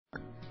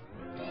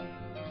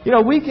You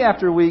know, week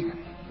after week,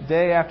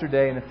 day after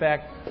day, and in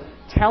fact,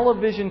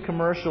 television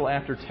commercial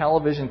after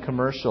television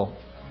commercial,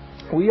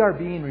 we are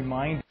being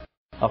reminded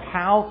of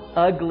how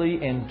ugly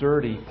and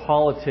dirty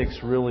politics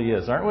really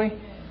is, aren't we?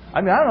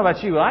 I mean, I don't know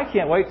about you, but I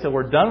can't wait till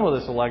we're done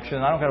with this election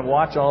and I don't got to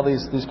watch all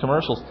these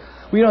commercials.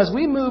 Well, you know, as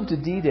we move to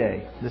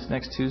D-Day this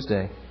next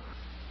Tuesday,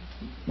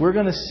 we're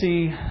going to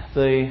see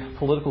the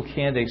political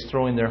candidates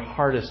throwing their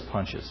hardest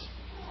punches.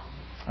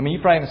 I mean,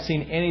 you probably haven't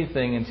seen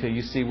anything until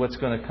you see what's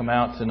going to come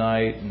out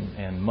tonight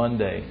and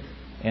Monday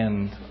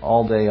and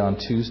all day on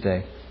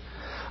Tuesday.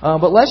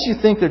 But lest you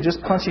think they're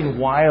just punching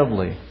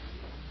wildly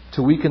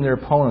to weaken their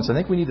opponents, I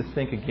think we need to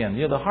think again.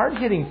 You know, the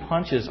hard-hitting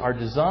punches are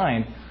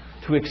designed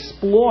to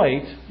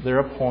exploit their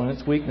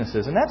opponent's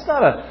weaknesses. And that's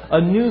not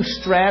a new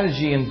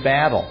strategy in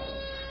battle.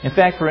 In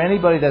fact, for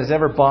anybody that has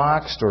ever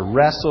boxed or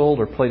wrestled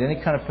or played any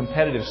kind of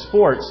competitive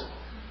sports,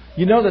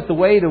 you know that the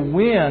way to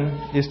win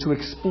is to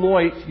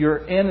exploit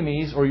your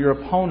enemies or your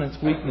opponent's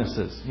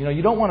weaknesses. You know,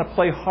 you don't want to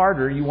play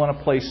harder, you want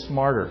to play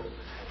smarter.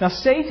 Now,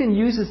 Satan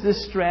uses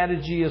this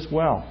strategy as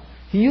well.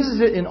 He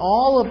uses it in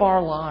all of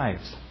our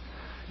lives.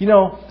 You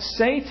know,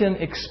 Satan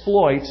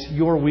exploits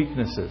your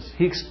weaknesses.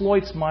 He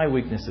exploits my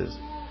weaknesses.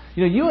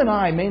 You know, you and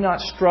I may not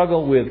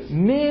struggle with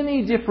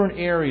many different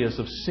areas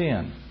of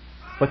sin,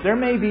 but there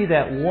may be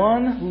that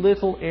one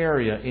little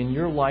area in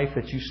your life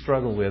that you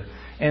struggle with.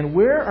 And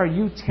where are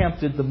you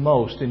tempted the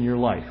most in your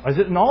life? Is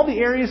it in all the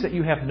areas that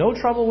you have no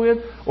trouble with,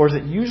 or is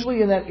it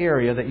usually in that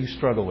area that you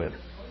struggle with?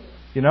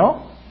 You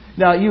know?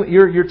 Now,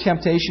 your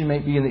temptation may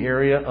be in the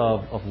area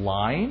of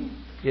lying.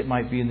 It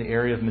might be in the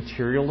area of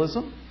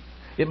materialism.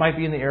 It might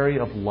be in the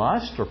area of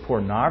lust or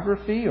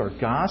pornography or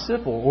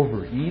gossip or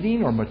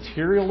overeating or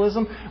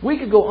materialism. We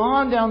could go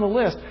on down the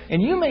list.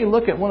 And you may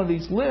look at one of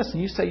these lists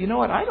and you say, you know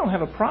what, I don't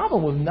have a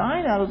problem with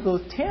 9 out of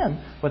those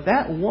 10. But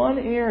that one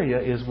area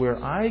is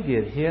where I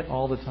get hit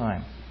all the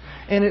time.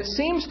 And it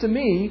seems to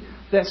me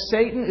that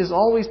Satan is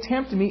always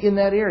tempting me in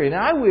that area.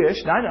 Now I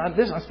wish,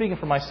 I'm speaking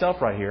for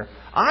myself right here,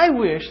 I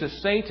wish that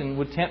Satan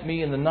would tempt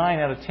me in the 9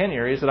 out of 10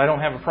 areas that I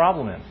don't have a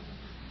problem in.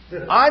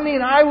 I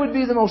mean, I would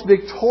be the most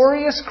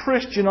victorious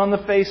Christian on the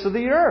face of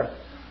the earth.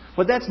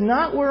 But that's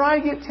not where I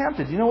get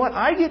tempted. You know what?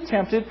 I get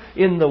tempted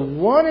in the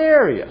one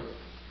area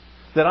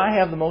that I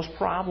have the most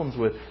problems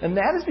with. And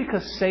that is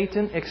because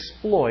Satan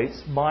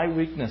exploits my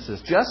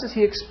weaknesses, just as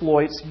he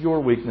exploits your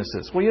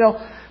weaknesses. Well, you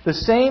know, the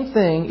same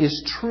thing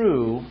is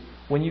true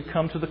when you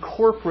come to the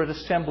corporate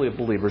assembly of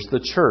believers, the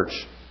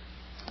church.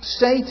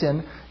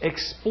 Satan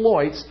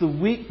exploits the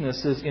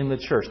weaknesses in the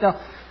church.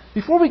 Now,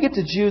 before we get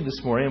to Jude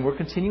this morning, and we're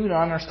continuing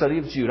on our study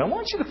of Jude, I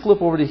want you to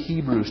flip over to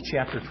Hebrews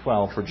chapter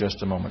 12 for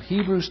just a moment.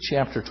 Hebrews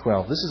chapter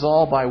 12. This is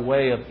all by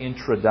way of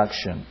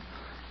introduction.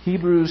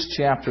 Hebrews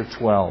chapter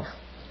 12.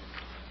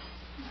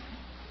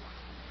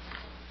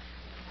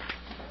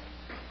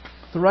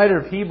 The writer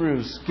of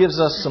Hebrews gives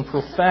us some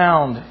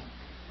profound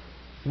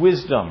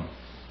wisdom,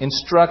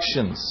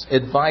 instructions,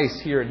 advice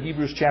here in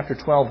Hebrews chapter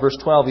 12, verse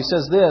 12. He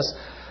says this,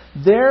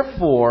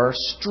 "Therefore,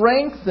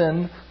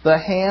 strengthen the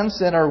hands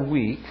that are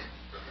weak,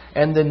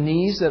 and the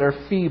knees that are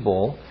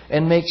feeble,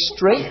 and make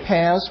straight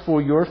paths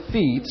for your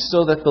feet,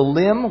 so that the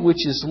limb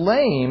which is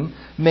lame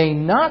may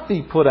not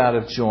be put out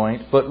of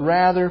joint, but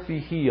rather be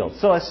healed."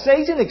 So as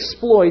Satan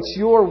exploits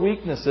your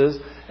weaknesses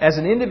as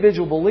an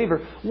individual believer,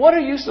 what are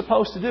you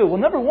supposed to do?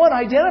 Well, number one,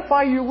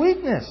 identify your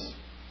weakness.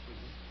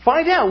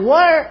 Find out,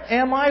 where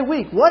am I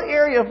weak? What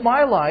area of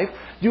my life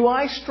do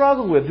I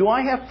struggle with? Do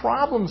I have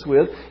problems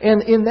with?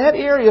 And in that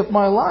area of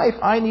my life,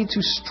 I need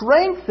to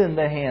strengthen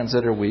the hands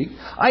that are weak.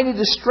 I need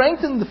to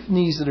strengthen the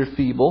knees that are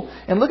feeble.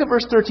 And look at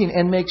verse 13.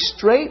 "And make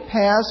straight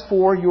paths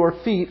for your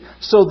feet,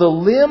 so the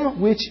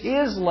limb which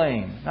is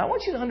lame." Now I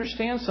want you to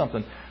understand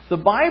something. The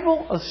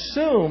Bible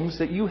assumes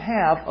that you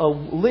have a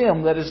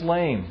limb that is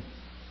lame.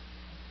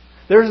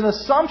 There's an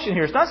assumption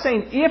here. It's not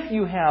saying if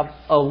you have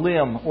a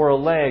limb or a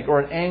leg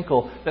or an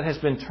ankle that has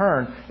been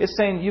turned. It's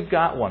saying you've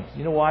got one.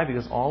 You know why?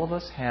 Because all of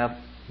us have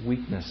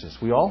weaknesses.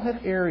 We all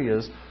have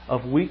areas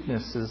of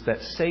weaknesses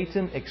that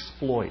Satan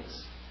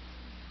exploits.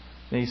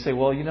 And you say,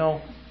 well, you know,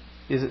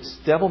 is it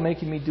devil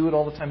making me do it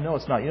all the time? No,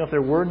 it's not. You know, if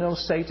there were no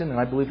Satan, and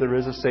I believe there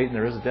is a Satan,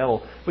 there is a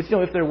devil. But you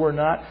know, if there were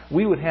not,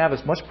 we would have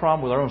as much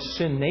problem with our own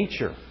sin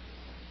nature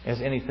as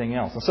anything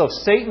else. And so if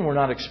Satan were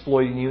not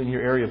exploiting you in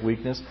your area of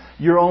weakness,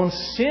 your own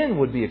sin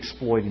would be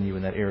exploiting you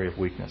in that area of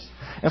weakness.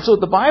 And so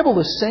what the Bible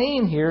is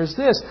saying here is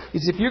this,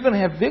 is if you're going to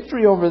have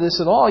victory over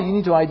this at all, you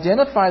need to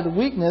identify the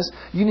weakness,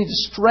 you need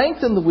to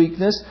strengthen the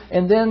weakness,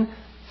 and then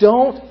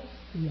don't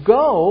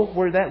go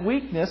where that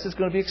weakness is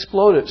going to be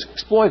exploited.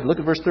 Look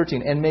at verse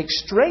 13. "And make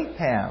straight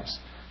paths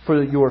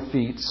for your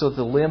feet, so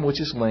the limb which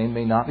is lame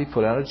may not be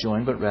put out of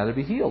joint, but rather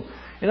be healed."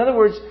 In other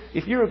words,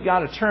 if you've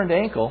got a turned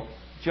ankle,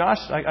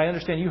 Josh, I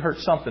understand you hurt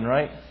something,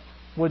 right?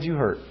 What did you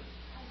hurt?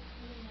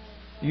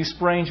 You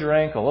sprained your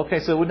ankle. Okay,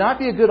 so it would not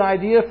be a good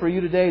idea for you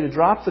today to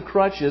drop the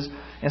crutches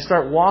and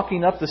start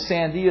walking up the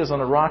Sandias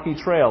on a rocky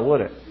trail,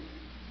 would it?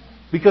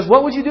 Because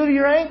what would you do to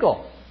your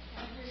ankle?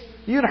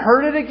 You'd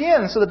hurt it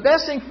again. So the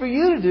best thing for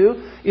you to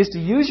do is to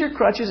use your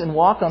crutches and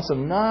walk on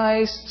some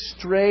nice,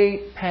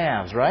 straight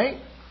paths, right?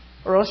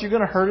 Or else you're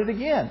going to hurt it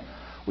again.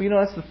 Well,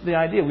 that's the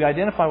idea. We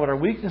identify what our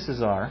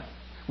weaknesses are.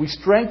 We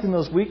strengthen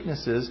those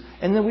weaknesses.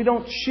 And then we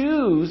don't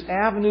choose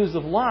avenues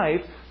of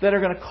life that are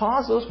going to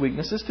cause those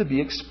weaknesses to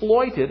be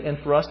exploited and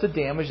for us to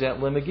damage that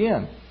limb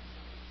again.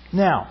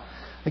 Now,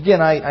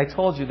 again, I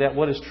told you that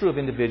what is true of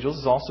individuals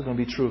is also going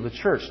to be true of the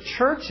church.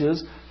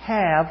 Churches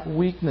have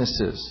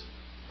weaknesses.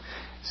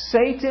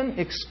 Satan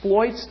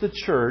exploits the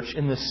church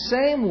in the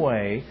same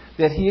way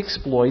that he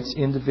exploits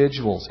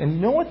individuals. And you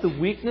know what the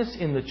weakness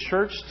in the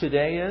church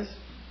today is?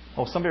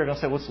 Oh, somebody are going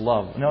to say, what's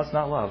love? No, it's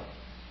not love.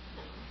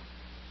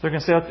 They're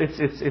going to say,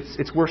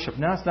 it's worship.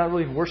 No, it's not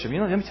really worship.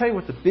 Let me tell you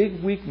what the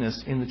big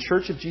weakness in the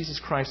Church of Jesus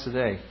Christ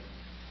today,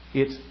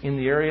 it's in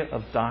the area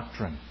of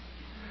doctrine.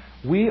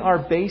 We are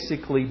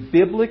basically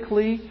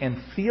biblically and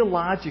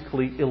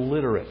theologically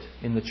illiterate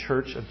in the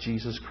Church of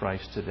Jesus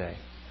Christ today.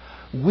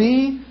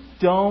 We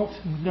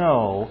don't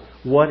know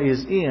what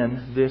is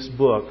in this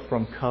book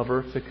from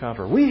cover to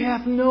cover. We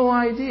have no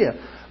idea.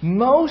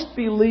 Most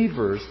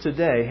believers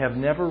today have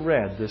never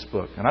read this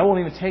book. And I won't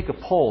even take a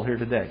poll here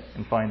today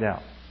and find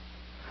out.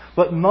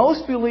 But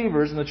most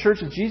believers in the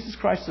Church of Jesus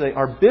Christ today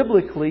are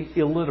biblically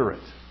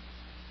illiterate.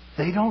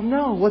 They don't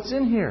know what's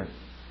in here.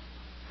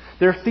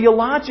 They're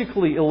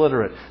theologically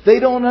illiterate. They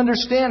don't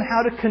understand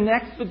how to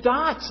connect the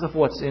dots of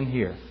what's in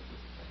here.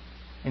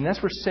 And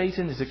that's where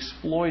Satan is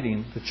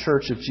exploiting the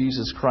Church of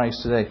Jesus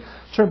Christ today.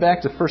 Turn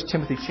back to 1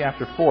 Timothy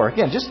chapter 4.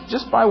 Again,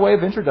 just by way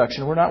of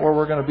introduction, we're not where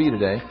we're going to be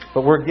today,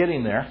 but we're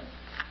getting there.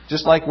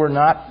 Just like we're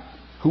not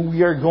who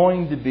we are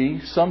going to be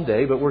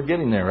someday, but we're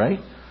getting there, right?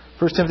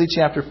 1 Timothy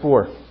chapter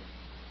 4.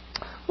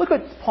 Look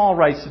what Paul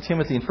writes to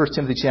Timothy in 1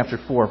 Timothy chapter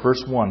 4,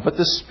 verse 1. But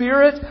the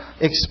Spirit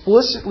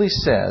explicitly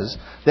says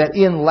that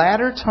in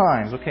latter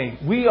times, okay,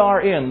 we are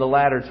in the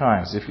latter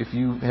times, if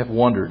you have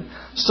wondered,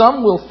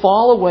 some will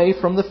fall away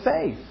from the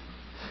faith,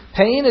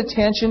 paying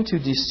attention to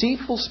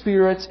deceitful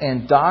spirits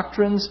and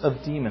doctrines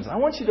of demons. I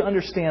want you to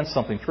understand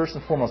something, first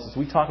and foremost, as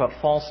we talk about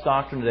false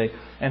doctrine today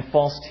and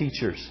false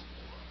teachers.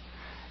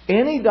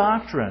 Any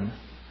doctrine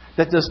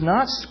that does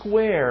not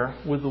square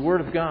with the Word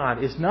of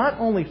God is not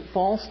only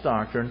false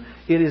doctrine,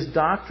 it is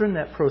doctrine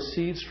that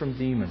proceeds from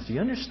demons. Do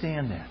you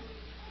understand that?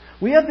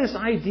 We have this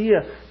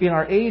idea in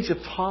our age of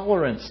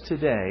tolerance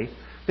today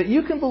that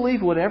you can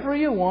believe whatever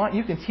you want,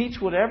 you can teach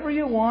whatever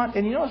you want,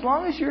 and as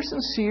long as you're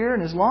sincere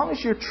and as long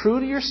as you're true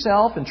to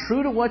yourself and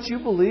true to what you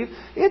believe,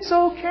 it's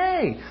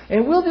okay.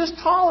 And we'll just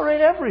tolerate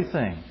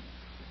everything.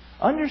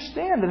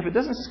 Understand that if it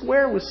doesn't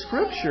square with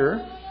Scripture,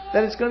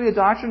 that it's going to be a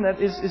doctrine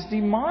that is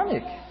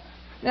demonic.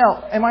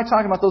 Now, am I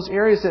talking about those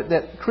areas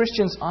that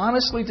Christians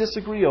honestly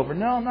disagree over?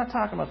 No, I'm not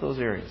talking about those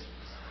areas.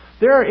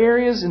 There are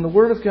areas in the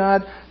Word of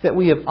God that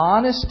we have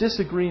honest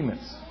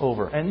disagreements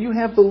over. And you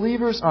have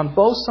believers on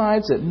both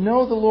sides that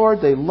know the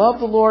Lord, they love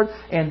the Lord,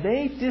 and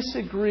they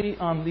disagree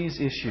on these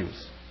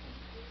issues.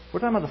 We're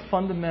talking about the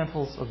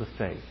fundamentals of the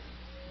faith.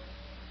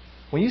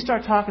 When you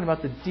start talking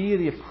about the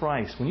deity of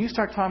Christ, when you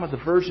start talking about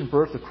the virgin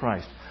birth of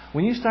Christ,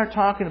 when you start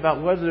talking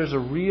about whether there's a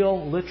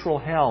real, literal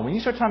hell, when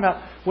you start talking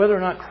about whether or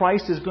not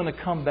Christ is going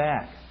to come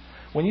back,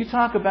 when you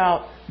talk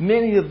about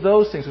many of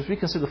those things, which we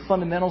consider the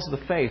fundamentals of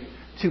the faith,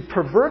 to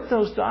pervert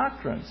those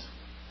doctrines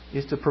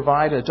is to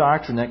provide a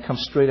doctrine that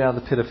comes straight out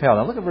of the pit of hell.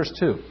 Now look at verse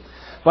 2.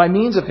 By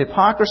means of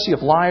hypocrisy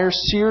of liars,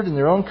 seared in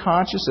their own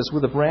conscience as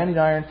with a branding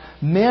iron,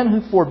 men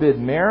who forbid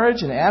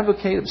marriage and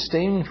advocate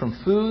abstaining from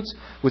foods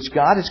which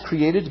God has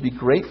created to be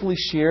gratefully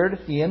shared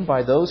in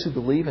by those who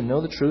believe and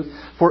know the truth.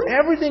 For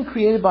everything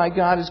created by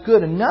God is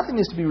good, and nothing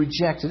is to be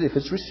rejected if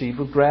it's received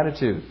with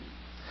gratitude.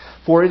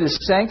 For it is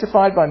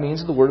sanctified by means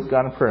of the Word of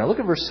God and prayer. Now look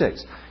at verse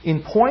 6.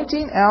 In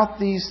pointing out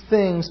these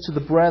things to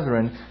the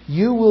brethren,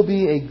 you will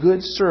be a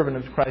good servant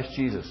of Christ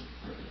Jesus.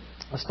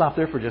 Let's stop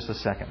there for just a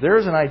second. There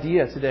is an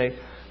idea today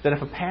that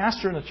if a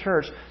pastor in the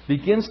church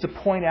begins to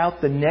point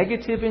out the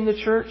negative in the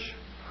church,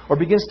 or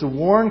begins to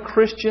warn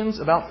Christians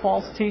about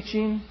false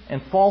teaching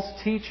and false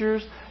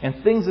teachers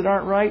and things that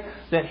aren't right,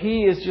 that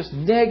he is just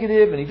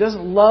negative and he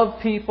doesn't love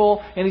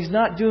people and he's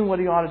not doing what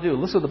he ought to do.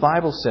 Listen what the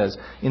Bible says.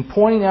 In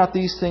pointing out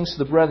these things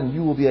to the brethren,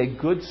 you will be a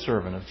good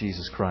servant of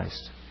Jesus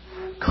Christ,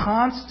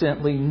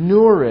 constantly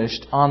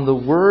nourished on the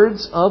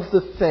words of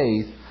the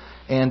faith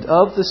and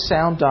of the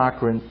sound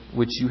doctrine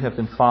which you have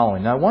been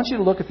following. Now I want you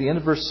to look at the end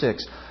of verse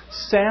 6.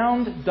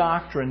 Sound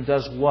doctrine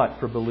does what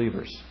for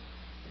believers?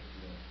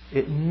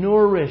 It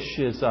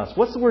nourishes us.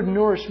 What's the word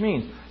nourish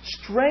mean?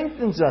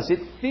 Strengthens us. It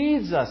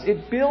feeds us.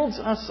 It builds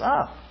us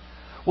up.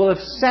 Well, if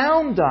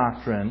sound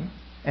doctrine,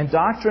 and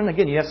doctrine,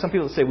 again, you have some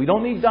people that say, we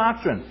don't need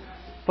doctrine.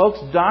 Folks,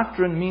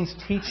 doctrine means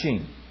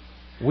teaching.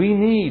 We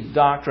need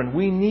doctrine.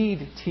 We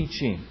need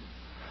teaching.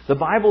 The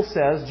Bible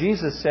says,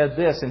 Jesus said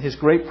this in His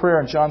great prayer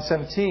in John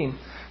 17,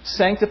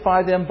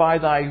 sanctify them by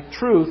Thy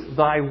truth.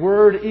 Thy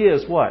word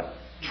is what?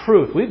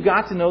 Truth. We've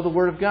got to know the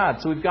Word of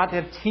God. So we've got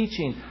to have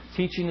teaching.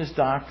 Teaching is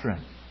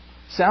doctrine.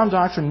 Sound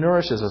doctrine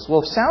nourishes us.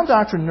 Well, if sound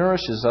doctrine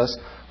nourishes us,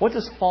 what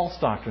does false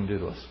doctrine do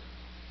to us?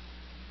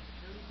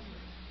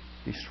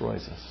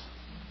 destroys us,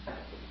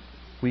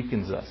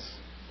 weakens us,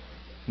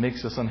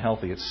 makes us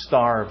unhealthy. It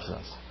starves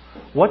us.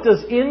 What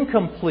does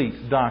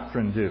incomplete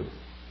doctrine do?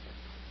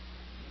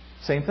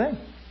 Same thing.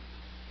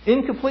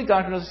 Incomplete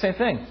doctrine does the same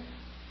thing.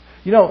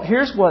 You know,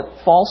 here's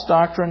what false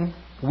doctrine,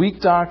 weak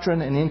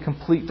doctrine, and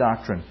incomplete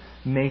doctrine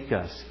make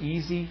us.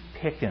 Easy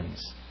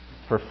pickings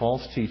for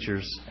false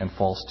teachers and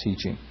false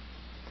teaching.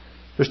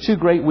 There's two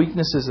great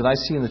weaknesses that I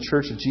see in the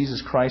Church of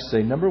Jesus Christ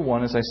today. Number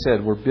one, as I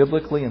said, we're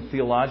biblically and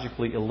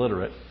theologically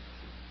illiterate.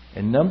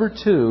 And number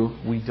two,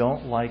 we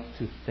don't like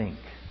to think.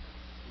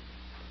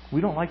 We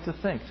don't like to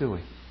think, do we?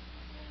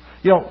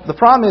 You know, the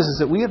problem is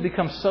that we have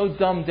become so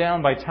dumbed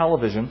down by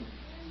television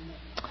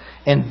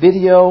and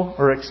video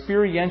or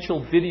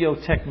experiential video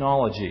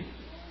technology.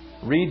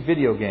 Read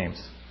video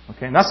games.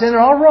 Okay, I'm not saying they're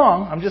all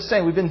wrong. I'm just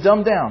saying we've been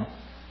dumbed down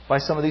by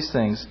some of these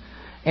things.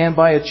 And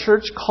by a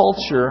church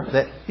culture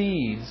that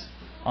feeds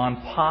on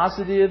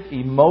positive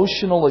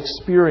emotional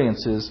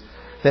experiences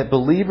that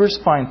believers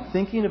find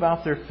thinking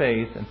about their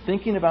faith and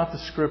thinking about the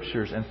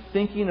Scriptures and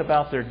thinking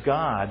about their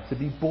God to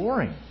be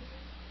boring.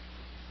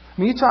 I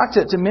mean, you talk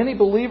to many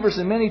believers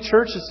in many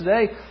churches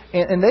today,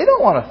 and they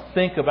don't want to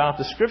think about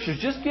the Scriptures.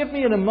 Just give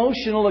me an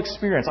emotional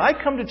experience. I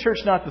come to church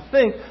not to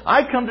think.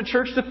 I come to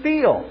church to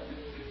feel.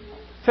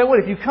 Tell you what,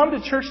 if you come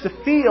to church to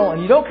feel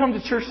and you don't come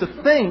to church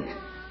to think,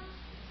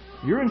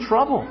 you're in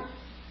trouble.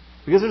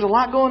 Because there's a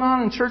lot going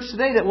on in church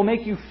today that will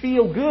make you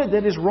feel good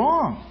that is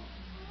wrong.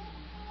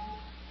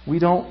 We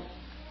don't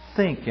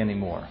think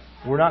anymore.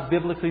 We're not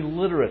biblically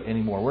literate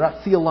anymore. We're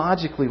not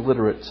theologically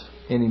literate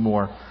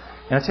anymore.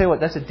 And I tell you what,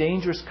 that's a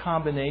dangerous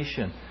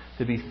combination,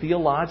 to be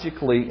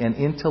theologically and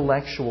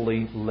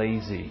intellectually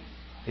lazy.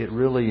 It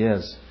really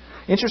is.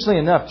 Interestingly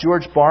enough,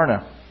 George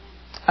Barna,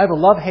 I have a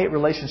love-hate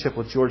relationship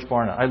with George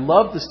Barna. I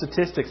love the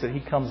statistics that he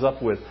comes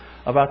up with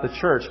about the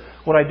church.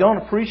 What I don't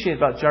appreciate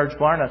about George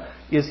Barna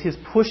is his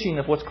pushing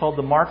of what's called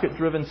the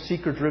market-driven,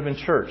 seeker-driven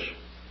church,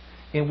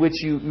 in which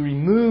you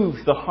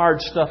remove the hard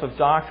stuff of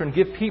doctrine,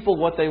 give people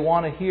what they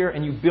want to hear,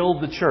 and you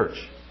build the church.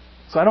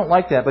 So I don't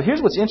like that. But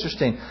here's what's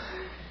interesting.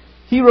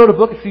 He wrote a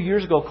book a few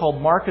years ago called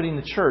Marketing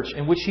the Church,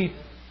 in which he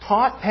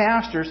taught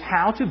pastors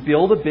how to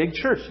build a big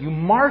church. You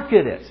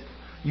market it.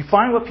 You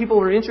find what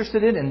people are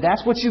interested in, and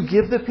that's what you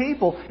give the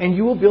people, and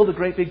you will build a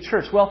great big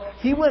church. Well,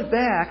 he went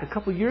back a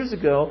couple of years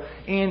ago,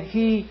 and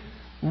he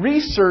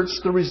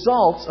researched the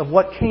results of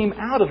what came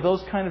out of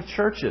those kind of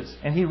churches.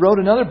 And he wrote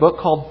another book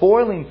called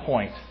Boiling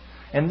Point.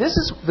 And this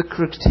is the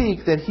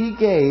critique that he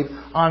gave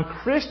on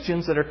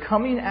Christians that are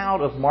coming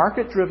out of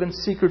market-driven,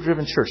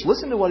 seeker-driven church.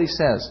 Listen to what he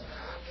says.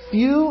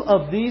 Few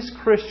of these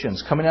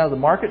Christians coming out of the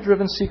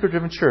market-driven,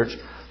 seeker-driven church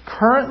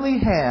currently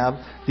have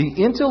the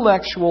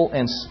intellectual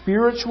and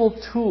spiritual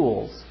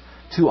tools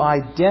to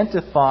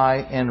identify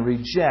and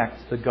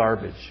reject the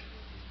garbage.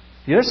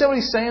 Do you understand what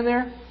he's saying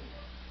there?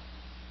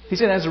 He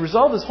said, as a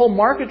result of this whole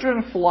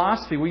market-driven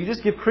philosophy where you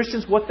just give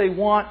Christians what they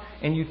want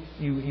and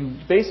you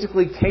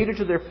basically cater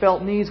to their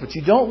felt needs, but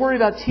you don't worry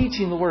about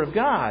teaching the Word of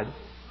God,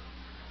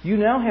 you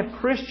now have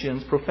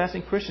Christians,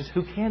 professing Christians,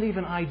 who can't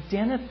even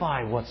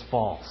identify what's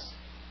false.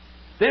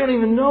 They don't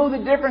even know the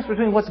difference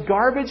between what's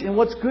garbage and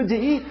what's good to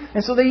eat,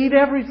 and so they eat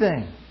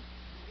everything.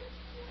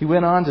 He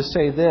went on to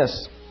say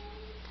this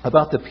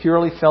about the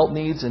purely felt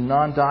needs and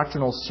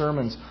non-doctrinal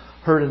sermons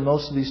heard in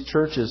most of these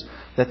churches,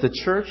 that the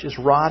church is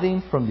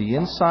rotting from the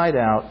inside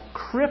out,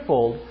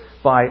 crippled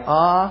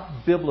by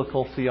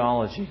biblical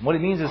theology. What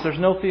he means is there's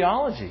no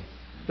theology.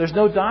 There's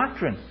no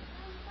doctrine.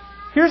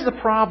 Here's the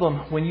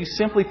problem when you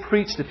simply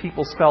preach to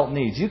people's felt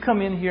needs. You come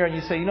in here and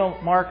you say, you know,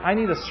 Mark, I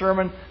need a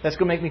sermon that's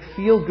going to make me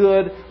feel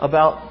good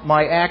about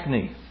my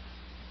acne.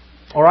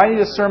 Or I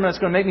need a sermon that's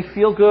going to make me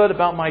feel good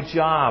about my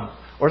job.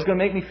 Or it's going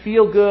to make me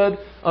feel good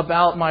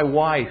about my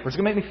wife. Or it's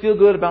going to make me feel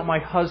good about my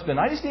husband.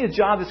 I just need a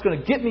job that's going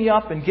to get me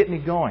up and get me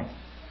going.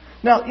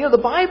 Now, you know,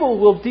 the Bible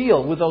will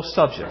deal with those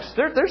subjects.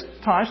 There's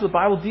times where the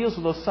Bible deals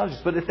with those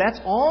subjects. But if that's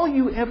all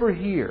you ever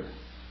hear,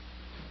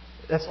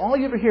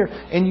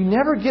 and you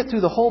never get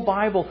through the whole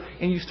Bible,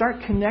 and you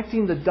start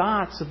connecting the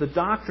dots of the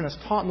doctrine that's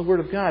taught in the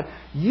Word of God,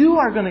 you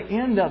are going to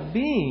end up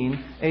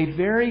being a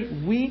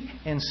very weak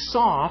and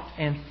soft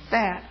and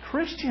fat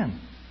Christian.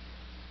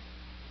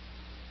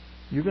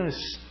 You're going to,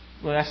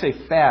 when I say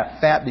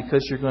fat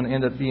because you're going to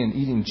end up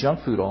eating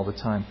junk food all the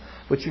time.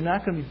 But you're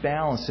not going to be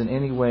balanced in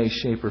any way,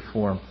 shape, or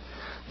form.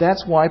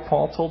 That's why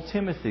Paul told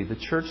Timothy the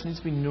church needs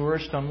to be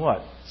nourished on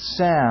what?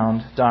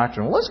 Sound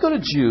doctrine. Well, let's go to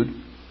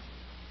Jude.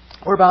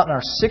 We're about in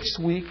our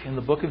 6th week in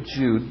the book of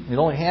Jude. It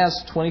only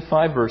has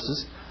 25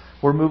 verses.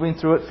 We're moving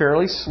through it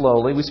fairly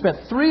slowly. We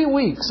spent 3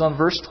 weeks on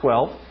verse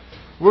 12.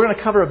 We're going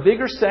to cover a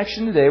bigger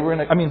section today.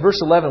 Verse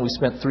 11 we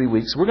spent 3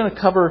 weeks. We're going to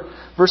cover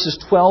verses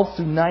 12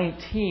 through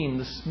 19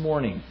 this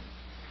morning.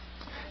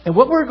 And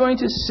what we're going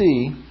to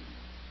see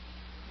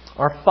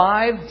are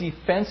 5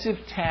 defensive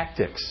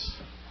tactics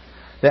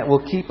that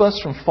will keep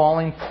us from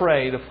falling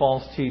prey to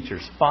false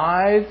teachers.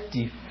 5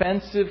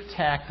 defensive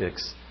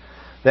tactics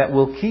that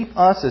will keep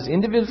us as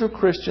individual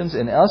Christians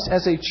and us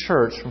as a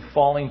church from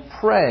falling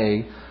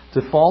prey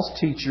to false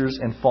teachers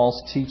and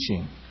false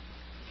teaching.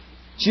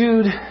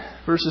 Jude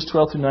verses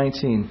 12 through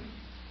 19.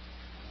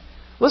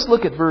 Let's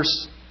look at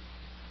verse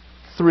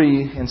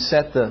 3 and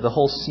set the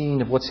whole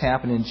scene of what's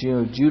happened in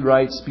Jude. Jude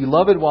writes,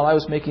 "Beloved, while I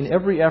was making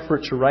every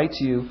effort to write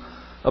to you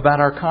about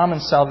our common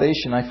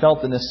salvation, I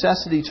felt the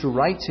necessity to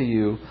write to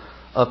you,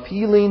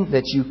 appealing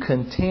that you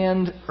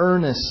contend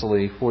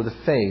earnestly for the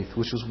faith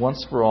which was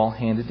once for all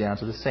handed down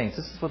to the saints."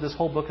 This is what this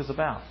whole book is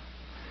about.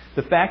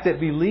 The fact that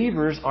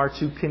believers are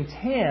to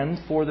contend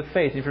for the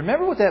faith. If you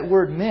remember what that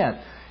word meant,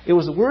 it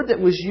was a word that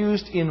was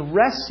used in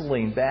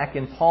wrestling back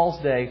in Paul's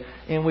day,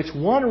 in which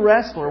one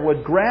wrestler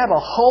would grab a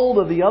hold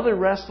of the other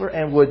wrestler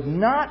and would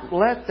not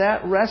let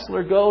that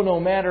wrestler go no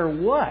matter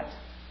what.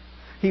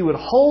 He would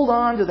hold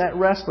on to that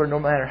wrestler no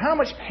matter how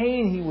much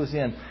pain he was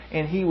in,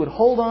 and he would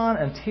hold on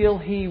until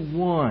he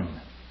won.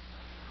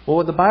 Well,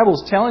 what the Bible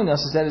is telling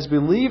us is that as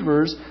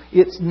believers,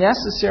 it's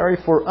necessary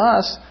for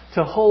us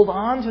to hold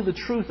on to the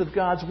truth of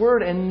God's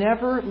Word and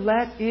never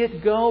let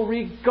it go,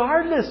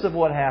 regardless of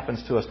what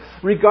happens to us,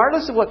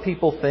 regardless of what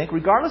people think,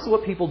 regardless of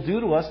what people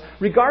do to us,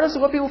 regardless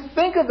of what people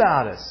think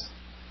about us.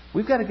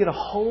 We've got to get a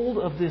hold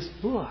of this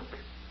book,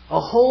 a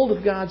hold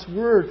of God's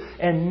Word,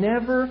 and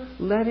never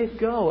let it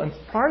go. And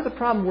part of the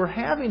problem we're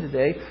having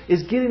today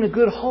is getting a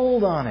good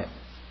hold on it.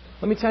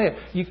 Let me tell you,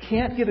 you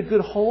can't get a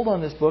good hold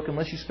on this book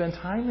unless you spend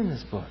time in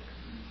this book.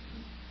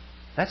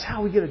 That's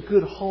how we get a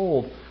good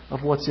hold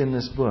of what's in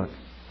this book.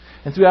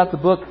 And throughout the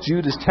book,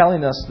 Jude is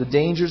telling us the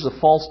dangers of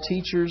false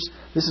teachers.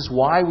 This is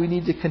why we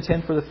need to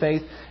contend for the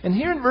faith. And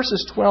here in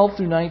verses 12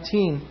 through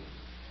 19,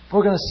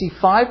 we're going to see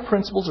 5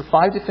 principles or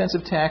 5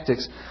 defensive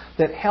tactics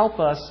that help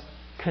us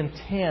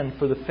contend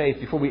for the faith.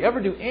 Before we ever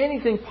do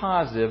anything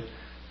positive,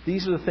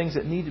 these are the things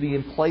that need to be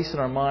in place in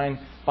our mind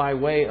by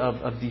way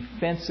of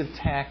defensive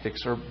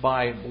tactics or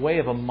by way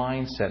of a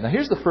mindset. Now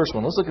here's the first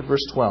one. Let's look at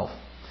verse 12.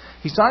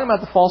 He's talking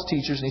about the false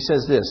teachers, and he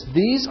says this: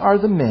 "These are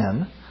the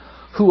men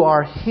who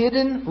are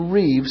hidden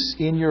reefs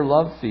in your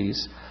love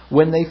feasts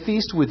when they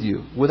feast with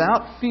you,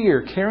 without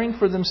fear, caring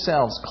for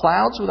themselves,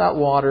 clouds without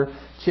water,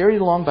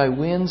 carried along by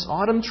winds,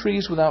 autumn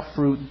trees without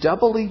fruit,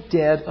 doubly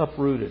dead,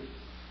 uprooted."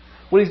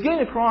 What he's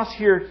getting across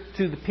here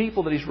to the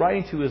people that he's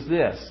writing to is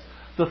this: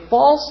 the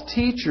false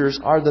teachers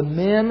are the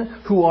men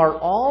who are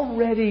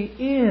already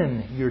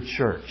in your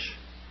church.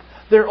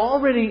 They're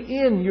already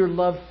in your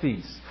love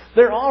feast.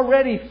 They're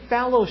already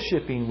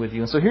fellowshipping with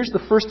you. And so here's the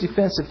first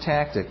defensive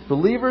tactic.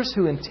 Believers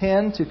who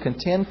intend to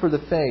contend for the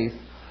faith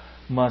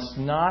must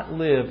not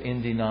live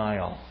in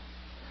denial.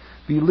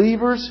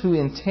 Believers who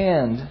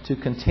intend to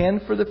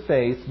contend for the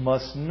faith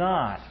must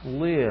not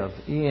live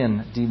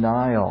in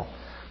denial.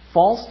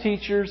 False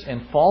teachers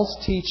and false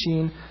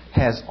teaching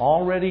has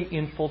already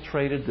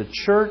infiltrated the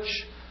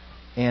church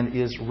and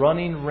is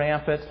running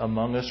rampant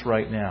among us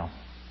right now.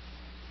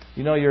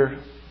 You know,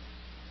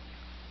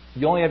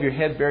 you only have your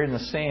head buried in the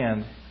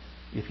sand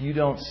if you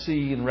don't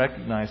see and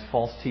recognize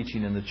false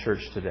teaching in the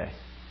church today.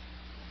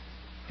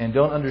 And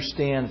don't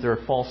understand that there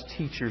are false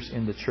teachers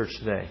in the church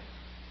today.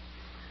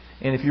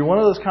 And if you're one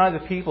of those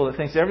kinds of people that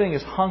thinks everything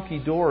is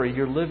hunky-dory,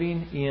 you're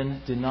living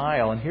in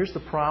denial. And here's the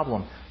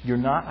problem. You're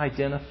not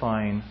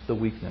identifying the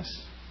weakness.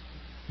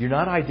 You're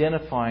not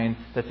identifying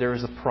that there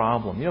is a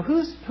problem. You know,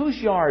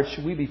 whose yard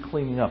should we be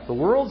cleaning up? The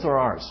world's or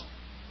ours?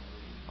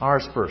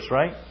 Ours first,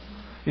 right?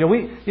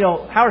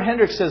 Howard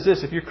Hendricks says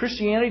this: if your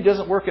Christianity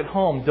doesn't work at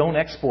home, don't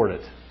export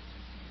it.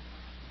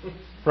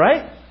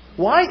 Right?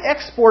 Why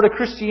export a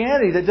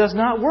Christianity that does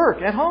not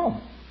work at home?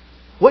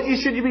 What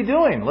should you be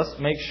doing? Let's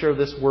make sure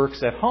this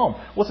works at home.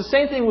 Well, it's the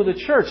same thing with the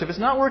church. If it's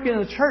not working in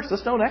the church,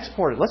 let's don't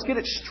export it. Let's get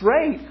it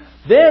straight.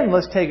 Then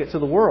let's take it to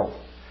the world.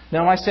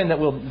 Now, am I saying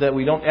that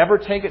we don't ever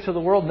take it to the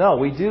world? No,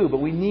 we do.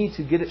 But we need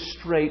to get it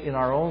straight in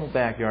our own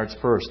backyards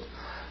first.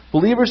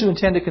 Believers who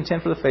intend to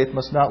contend for the faith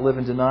must not live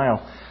in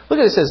denial. Look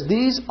at it. It says,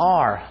 "These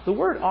are." The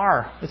word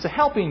 "are," it's a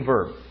helping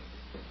verb.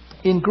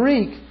 In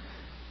Greek,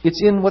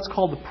 it's in what's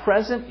called the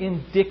present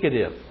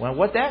indicative. Well,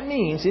 what that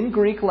means in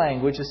Greek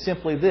language is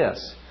simply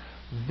this: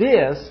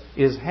 this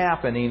is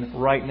happening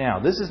right now.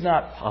 This is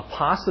not a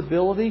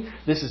possibility.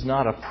 This is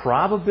not a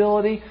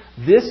probability.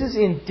 This is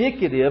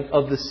indicative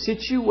of the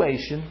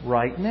situation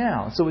right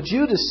now. So what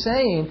Jude is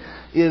saying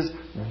is,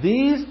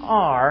 these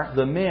are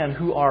the men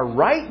who are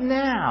right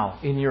now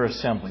in your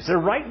assemblies. They're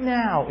right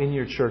now in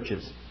your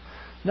churches.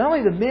 Not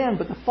only the men,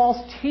 but the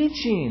false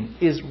teaching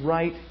is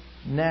right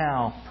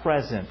now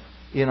present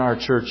in our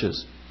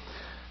churches.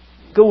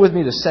 Go with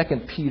me to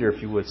 2 Peter,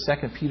 if you would.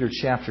 2 Peter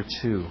chapter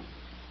 2.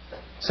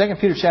 2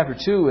 Peter chapter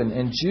 2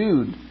 and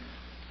Jude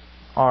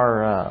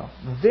are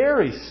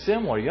very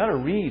similar. You've got to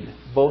read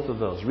both of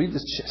those. Read the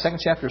second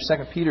chapter of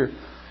 2 Peter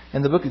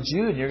and the book of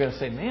Jude, and you're going to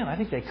say, man, I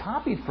think they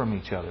copied from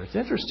each other. It's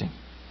interesting.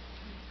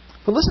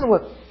 But listen to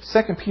what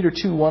 2 Peter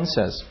 2:1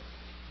 says.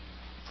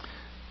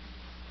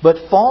 "But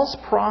false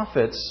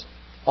prophets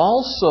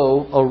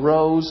also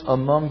arose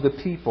among the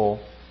people,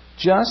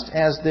 just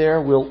as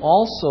there will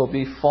also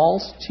be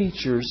false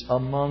teachers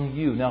among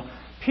you." Now,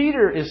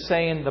 Peter is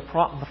saying the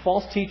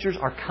false teachers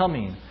are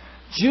coming.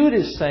 Jude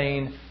is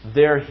saying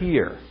they're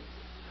here.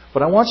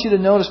 But I want you to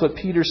notice what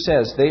Peter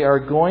says. They are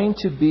going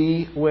to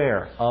be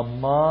where?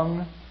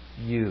 Among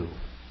you.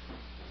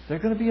 They're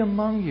going to be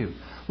among you.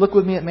 Look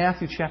with me at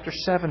Matthew chapter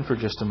 7 for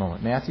just a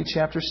moment. Matthew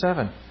chapter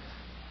 7.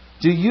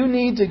 Do you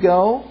need to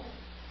go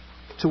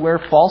to where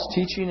false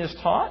teaching is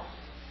taught?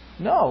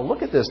 No.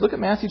 Look at this. Look at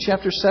Matthew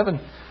chapter 7,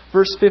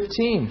 verse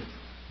 15.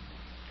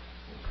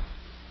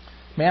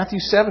 Matthew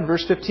 7,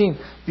 verse 15.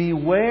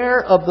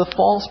 Beware of the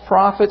false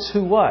prophets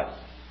who what?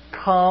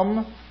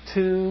 Come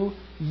to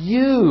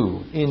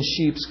you in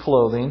sheep's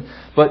clothing,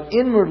 but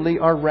inwardly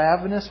are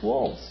ravenous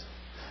wolves.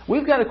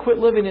 We've got to quit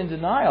living in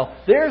denial.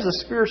 There's a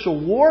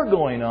spiritual war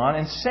going on,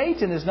 and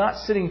Satan is not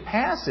sitting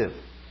passive.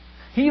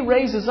 He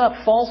raises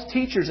up false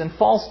teachers and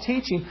false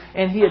teaching,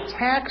 and he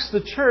attacks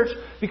the church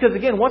because,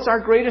 again, what's our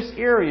greatest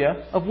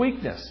area of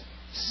weakness?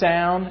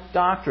 Sound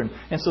doctrine.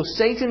 And so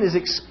Satan is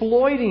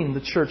exploiting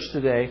the church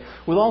today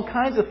with all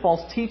kinds of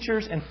false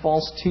teachers and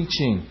false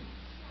teaching.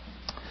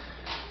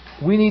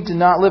 We need to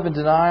not live in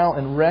denial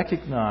and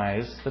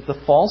recognize that the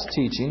false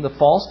teaching, the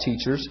false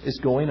teachers, is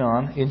going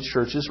on in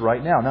churches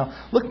right now.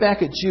 Now, look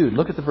back at Jude.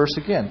 Look at the verse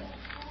again.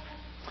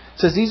 It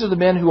says, these are the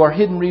men who are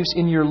hidden reefs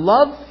in your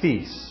love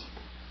feasts.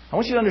 I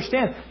want you to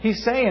understand,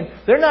 he's saying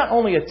they're not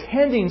only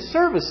attending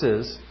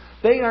services,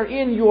 they are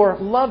in your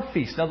love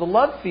feast. Now, the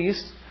love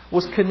feast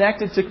was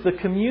connected to the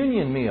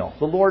communion meal,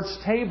 the Lord's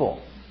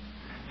table.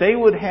 They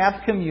would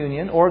have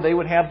communion, or they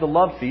would have the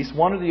love feast,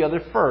 one or the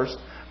other first.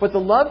 But the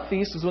love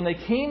feast was when they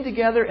came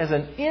together as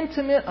an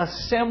intimate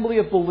assembly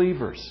of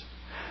believers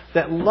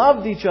that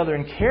loved each other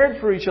and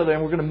cared for each other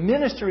and were going to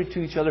minister to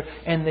each other,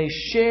 and they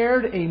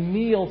shared a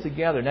meal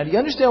together. Now, do you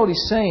understand what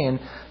he's saying?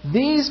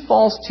 These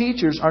false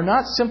teachers are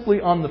not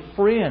simply on the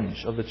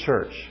fringe of the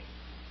church.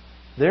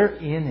 They're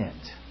in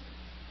it.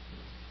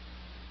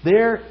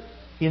 They're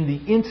in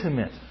the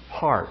intimate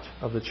part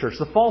of the church.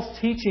 The false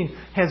teaching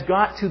has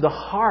got to the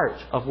heart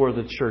of where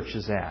the church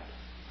is at.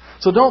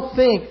 So don't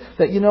think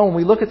that, when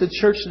we look at the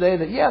church today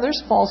that,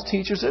 there's false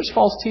teachers, there's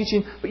false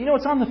teaching, but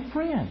it's on the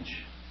fringe.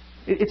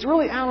 It's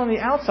really out on the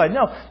outside.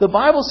 No, the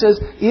Bible says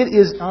it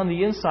is on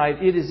the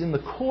inside. It is in the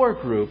core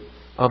group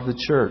of the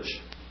church.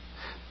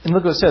 And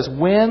look what it says,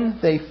 when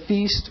they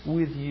feast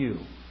with you.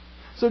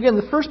 So again,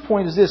 the first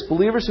point is this.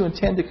 Believers who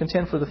intend to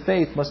contend for the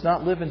faith must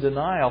not live in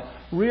denial.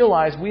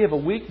 Realize we have a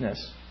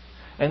weakness.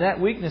 And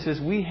that weakness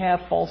is we have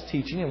false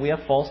teaching and we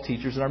have false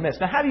teachers in our midst.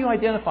 Now, how do you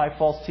identify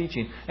false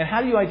teaching? And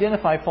how do you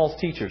identify false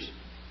teachers?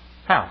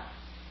 How?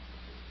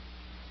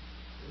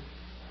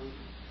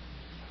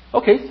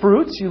 Okay,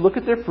 fruits. You look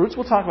at their fruits.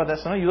 We'll talk about that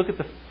sometime. You look at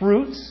the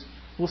fruits.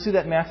 We'll see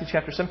that in Matthew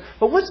chapter 7.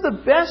 But what's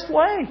the best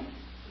way?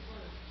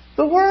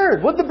 The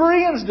Word. What did the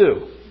Bereans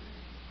do?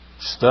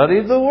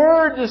 Study the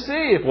Word to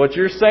see if what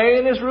you're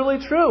saying is really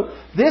true.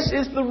 This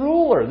is the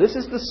ruler. This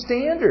is the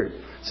standard.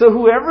 So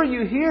whoever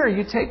you hear,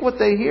 you take what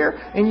they hear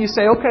and you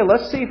say, okay,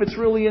 let's see if it's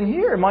really in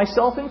here.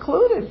 Myself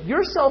included.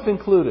 Yourself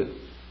included.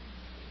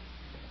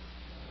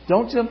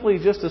 Don't simply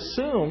just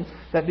assume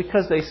that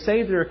because they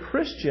say they're a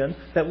Christian,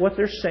 that what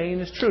they're saying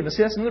is true. Now,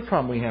 see, that's another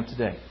problem we have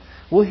today.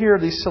 We'll hear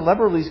these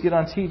celebrities get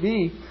on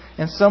TV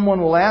and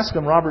someone will ask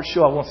them, Robert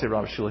Schull, I won't say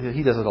Robert Schull,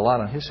 he does it a lot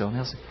on his show,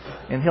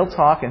 and he'll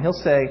talk and he'll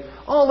say,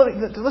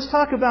 let's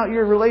talk about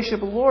your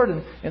relationship with the Lord.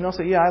 And they'll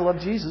say, I love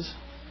Jesus.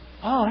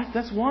 Oh,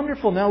 that's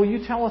wonderful. Now will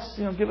you tell us,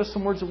 give us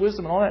some words of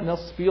wisdom and all that, and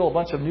they'll spiel a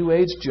bunch of New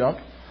Age junk.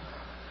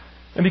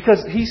 And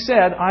because he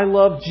said, I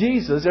love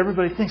Jesus,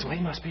 everybody thinks, well,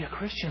 he must be a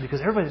Christian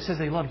because everybody that says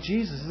they love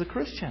Jesus is a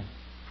Christian.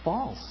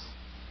 False.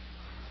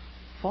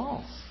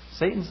 False.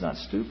 Satan's not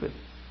stupid.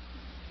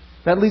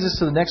 That leads us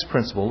to the next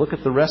principle. Look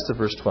at the rest of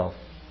verse 12.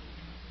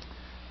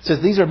 It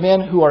says, these are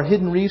men who are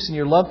hidden reefs in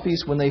your love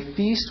feast when they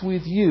feast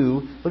with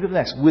you. Look at the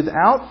next.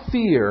 Without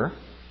fear.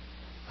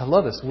 I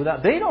love this.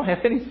 They don't have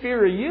any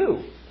fear of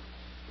you.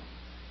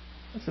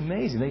 That's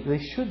amazing. They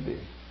should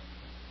be.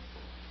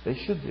 They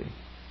should be.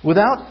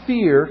 Without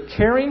fear,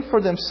 caring for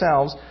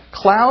themselves,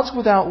 clouds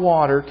without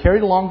water,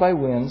 carried along by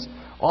winds,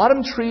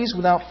 autumn trees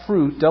without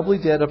fruit, doubly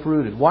dead,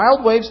 uprooted,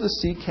 wild waves of the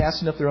sea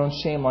casting up their own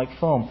shame like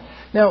foam.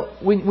 Now,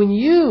 when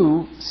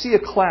you see a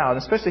cloud,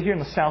 especially here in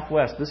the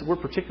Southwest, we're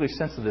particularly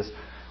sensitive to this.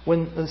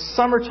 When the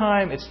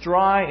summertime, it's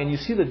dry, and you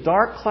see the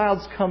dark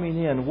clouds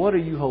coming in, what are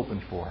you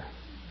hoping for?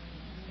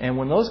 And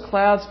when those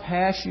clouds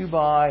pass you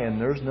by and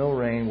there's no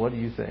rain, what do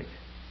you think?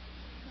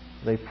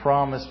 They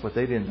promised, but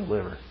they didn't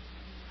deliver.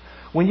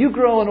 When you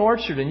grow an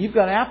orchard and you've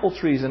got apple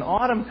trees and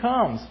autumn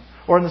comes,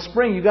 or in the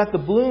spring you've got the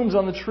blooms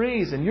on the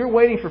trees and you're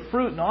waiting for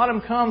fruit and autumn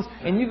comes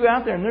and you go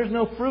out there and there's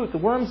no fruit, the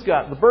worms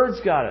got it, the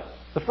birds got it,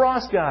 the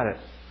frost got it.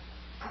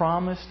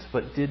 Promised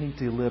but didn't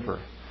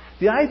deliver.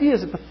 The idea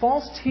is that the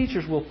false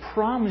teachers will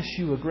promise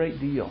you a great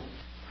deal.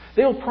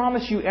 They will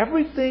promise you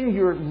everything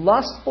your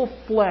lustful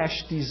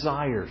flesh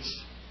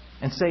desires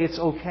and say it's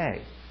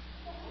okay.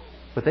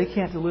 But they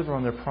can't deliver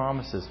on their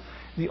promises.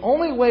 The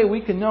only way we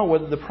can know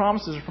whether the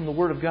promises are from the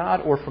Word of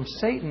God or from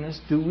Satan is,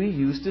 do we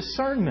use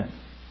discernment?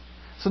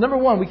 So number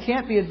one, we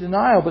can't be in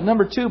denial. But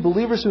number two,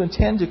 believers who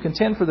intend to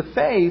contend for the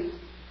faith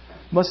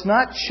must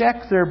not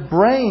check their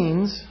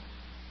brains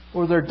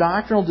or their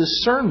doctrinal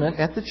discernment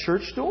at the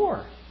church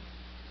door.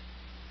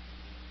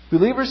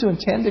 Believers who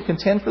intend to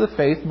contend for the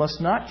faith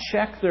must not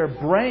check their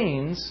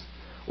brains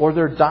or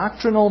their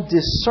doctrinal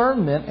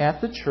discernment at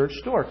the church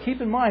door.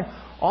 Keep in mind,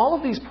 all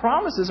of these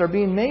promises are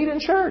being made in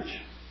church.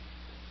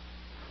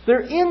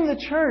 They're in the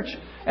church.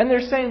 And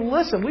they're saying,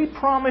 listen, we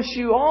promise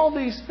you all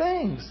these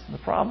things. The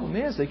problem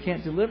is they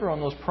can't deliver on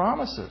those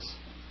promises.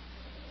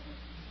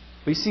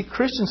 But you see,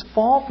 Christians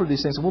fall for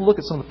these things. And we'll look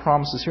at some of the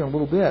promises here in a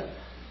little bit.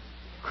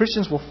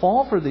 Christians will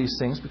fall for these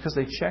things because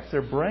they check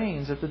their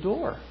brains at the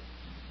door.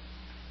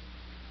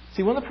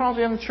 See, one of the problems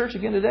we have in the church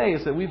again today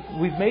is that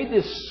we've made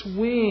this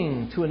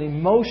swing to an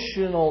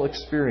emotional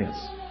experience.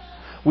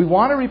 We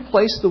want to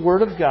replace the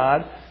Word of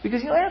God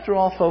because, after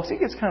all, folks, it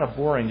gets kind of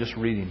boring just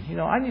reading.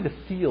 I need to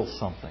feel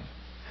something.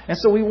 And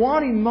so we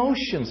want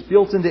emotions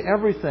built into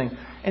everything.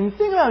 And the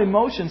thing about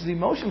emotions, the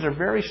emotions are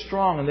very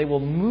strong and they will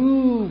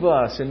move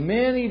us in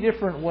many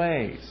different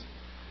ways.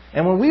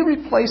 And when we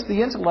replace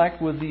the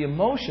intellect with the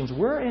emotions,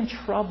 we're in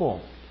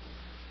trouble.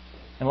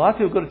 And a lot of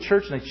people go to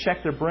church and they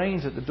check their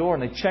brains at the door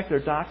and they check their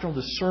doctrinal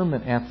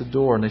discernment at the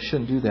door, and they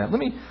shouldn't do that. Let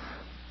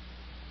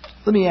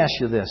me ask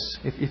you this.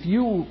 If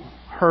you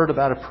heard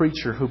about a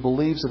preacher who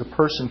believes that a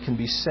person can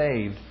be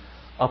saved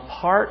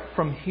apart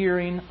from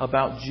hearing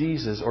about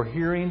Jesus or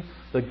hearing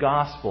the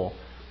gospel,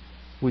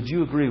 would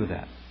you agree with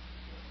that?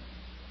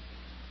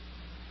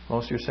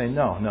 Most of you are saying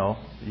no.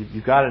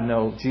 You've got to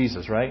know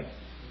Jesus, right?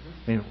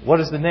 I mean, what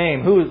is the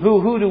name?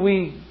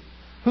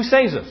 Who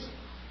saves us?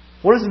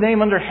 What is the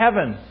name under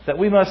heaven that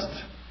we must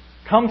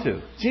come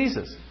to?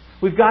 Jesus.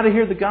 We've got to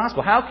hear the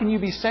gospel. How can you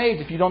be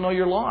saved if you don't know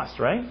you're lost,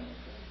 right?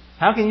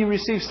 How can you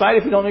receive sight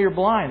if you don't know you're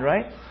blind,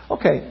 right?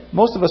 Okay,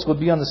 most of us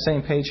would be on the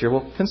same page here.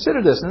 Well,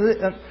 consider this.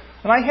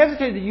 And I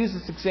hesitate to use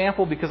this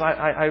example because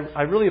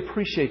I really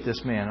appreciate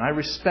this man. And I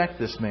respect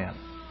this man.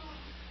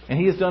 And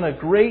he has done a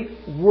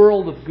great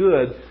world of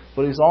good,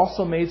 but he's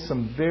also made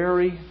some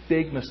very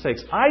big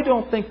mistakes. I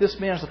don't think this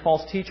man is a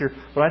false teacher,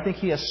 but I think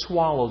he has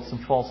swallowed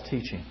some false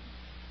teaching.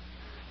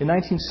 In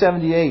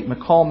 1978,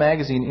 McCall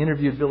magazine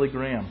interviewed Billy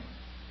Graham.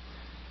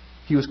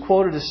 He was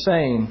quoted as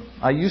saying,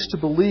 "I used to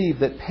believe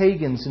that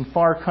pagans in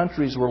far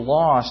countries were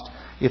lost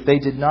if they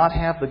did not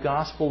have the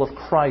gospel of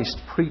Christ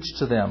preached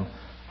to them.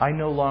 I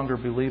no longer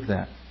believe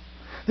that."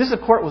 This,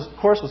 of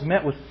course, was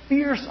met with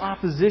fierce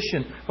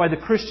opposition by the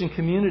Christian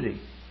community.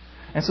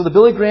 And so the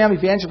Billy Graham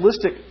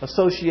Evangelistic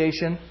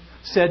Association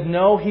said,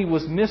 no, he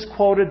was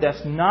misquoted.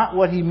 That's not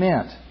what he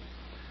meant.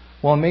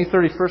 Well, on May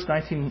 31st,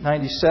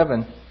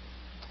 1997,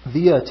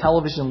 via a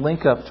television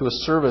link-up to a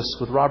service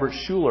with Robert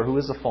Schuller, who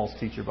is a false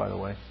teacher, by the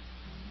way.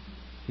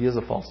 He is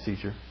a false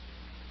teacher.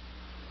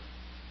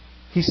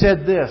 He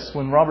said this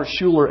when Robert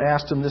Schuller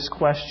asked him this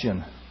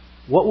question: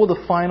 what will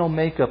the final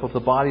makeup of the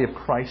body of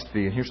Christ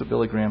be? And here's what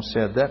Billy Graham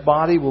said: that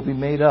body will be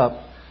made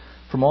up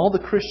from all the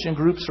Christian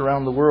groups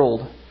around the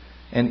world,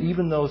 and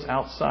even those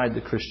outside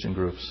the Christian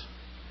groups.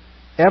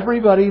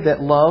 Everybody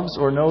that loves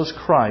or knows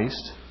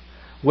Christ,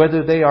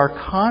 whether they are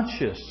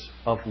conscious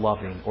of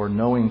loving or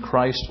knowing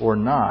Christ or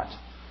not,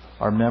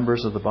 are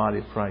members of the body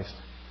of Christ.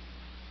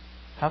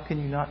 How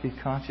can you not be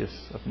conscious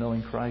of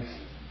knowing Christ?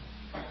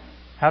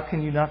 How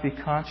can you not be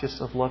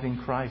conscious of loving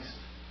Christ?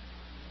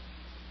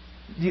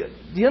 Do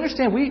you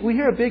understand? We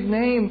hear a big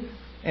name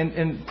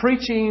and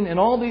preaching and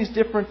all these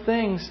different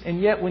things,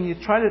 and yet when you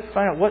try to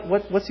find out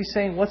what's he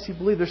saying, what's he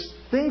believe, there's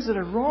things that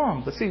are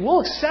wrong. But see, we'll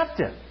accept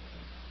it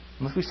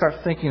unless we start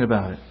thinking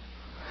about it.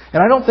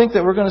 And I don't think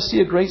that we're going to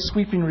see a great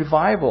sweeping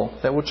revival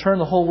that will turn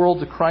the whole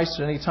world to Christ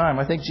at any time.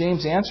 I think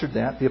James answered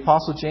that. The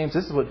Apostle James,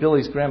 this is what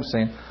Billy Graham is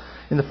saying,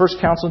 in the first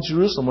council in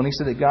Jerusalem, when he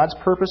said that God's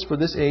purpose for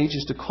this age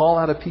is to call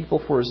out a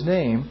people for His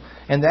name.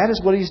 And that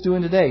is what He's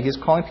doing today. He's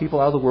calling people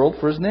out of the world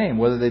for His name,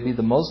 whether they be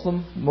the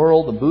Muslim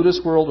world, the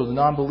Buddhist world, or the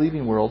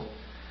non-believing world.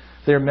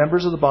 They are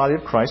members of the body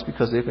of Christ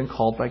because they've been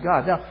called by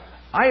God. Now,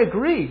 I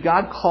agree,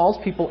 God calls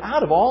people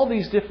out of all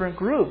these different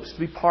groups to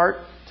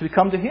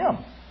become to Him.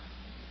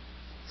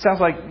 Sounds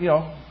like,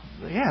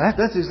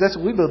 that's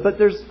what we believe. But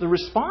there's the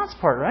response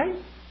part, right?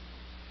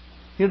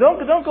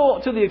 Don't go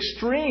to the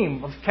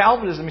extreme of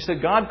Calvinism. You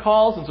said God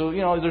calls, and so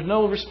there's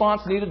no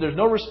response needed. There's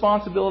no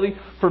responsibility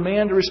for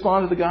man to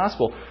respond to the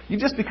gospel. You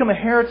just become a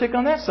heretic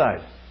on that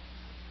side.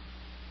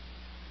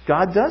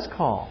 God does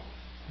call.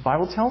 The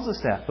Bible tells us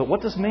that. But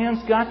what does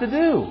man's got to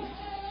do?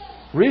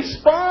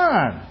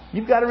 Respond.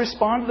 You've got to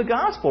respond to the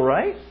gospel,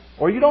 right?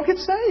 Or you don't get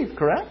saved,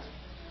 correct?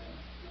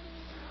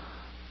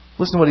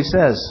 Listen to what he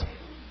says.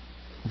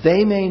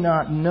 They may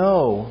not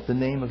know the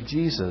name of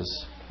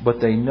Jesus, but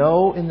they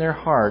know in their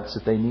hearts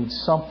that they need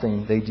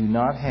something they do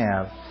not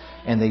have,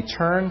 and they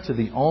turn to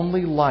the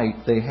only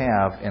light they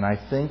have, and I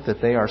think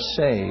that they are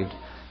saved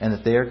and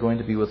that they are going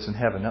to be with us in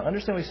heaven. Now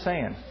understand what he's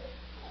saying.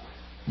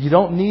 You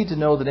don't need to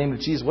know the name of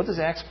Jesus. What does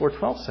Acts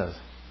 4:12 says?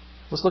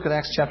 Let's look at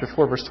Acts chapter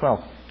 4, verse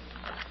 12.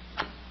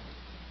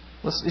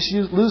 Let's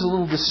lose a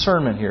little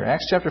discernment here.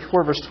 Acts chapter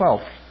 4, verse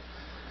 12.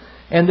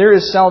 And there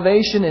is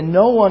salvation in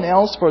no one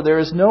else, for there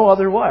is no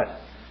other what?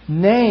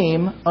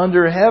 Name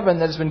under heaven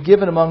that has been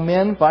given among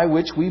men by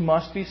which we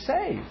must be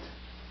saved.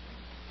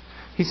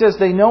 He says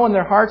they know in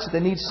their hearts that they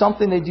need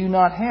something they do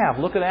not have.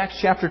 Look at Acts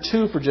chapter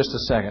 2 for just a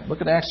second.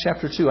 Look at Acts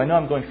chapter 2. I know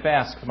I'm going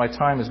fast because my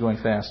time is going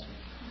fast.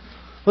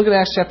 Look at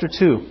Acts chapter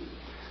 2.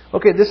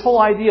 Okay, this whole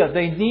idea,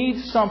 they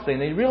need something.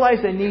 They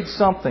realize they need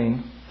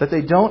something that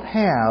they don't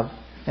have,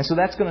 and so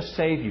that's going to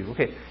save you.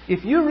 Okay,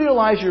 if you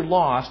realize you're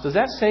lost, does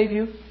that save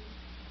you?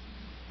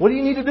 What do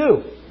you need to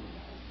do?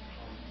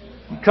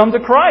 Come to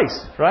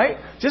Christ, right?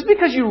 Just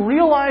because you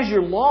realize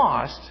you're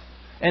lost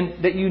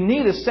and that you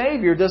need a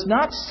Savior does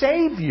not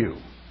save you.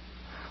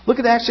 Look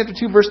at Acts chapter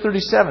 2, verse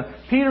 37.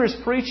 Peter is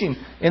preaching,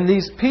 and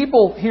these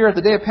people here at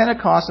the day of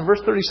Pentecost, in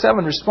verse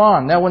 37,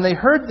 respond. Now, when they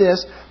heard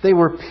this, they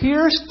were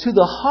pierced to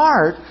the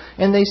heart,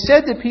 and they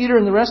said to Peter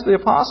and the rest of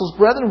the apostles,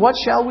 "Brethren, what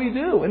shall we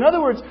do?" In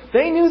other words,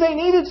 they knew they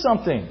needed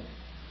something.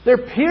 They're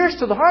pierced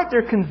to the heart.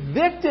 They're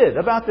convicted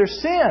about their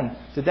sin.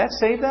 Did that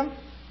save them?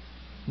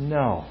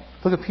 No.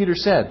 Look what Peter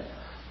said.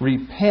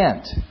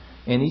 "Repent,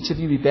 and each of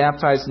you be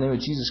baptized in the name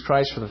of Jesus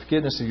Christ for the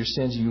forgiveness of your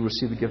sins, and you will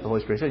receive the gift of the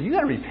Holy Spirit." You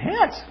got to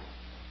repent.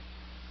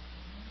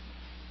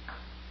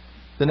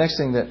 The next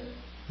thing that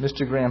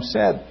Mr. Graham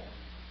said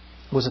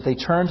was that they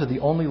turn to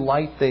the only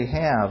light they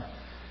have,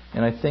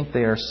 and I think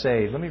they are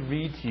saved. Let me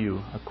read to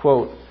you a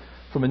quote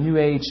from a New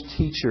Age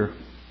teacher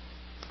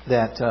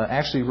that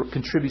actually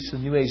contributes to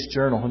the New Age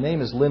Journal. Her name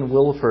is Lynn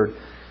Williford.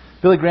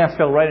 Billy Graham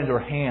fell right into her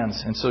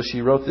hands, and so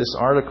she wrote this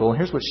article. And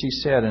here's what she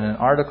said in an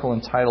article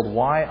entitled,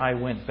 "Why I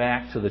Went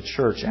Back to the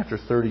Church After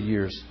 30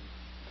 Years."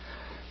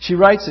 She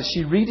writes that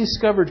she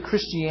rediscovered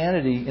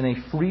Christianity in a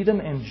Freedom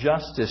and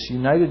Justice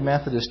United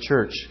Methodist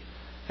Church.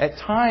 "At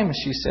times,"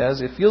 she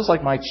says, "it feels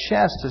like my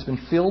chest has been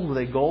filled with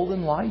a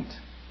golden light.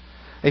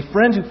 A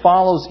friend who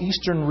follows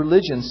Eastern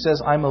religion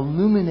says I'm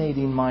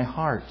illuminating my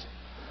heart.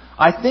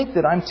 I think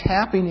that I'm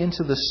tapping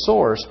into the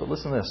source," but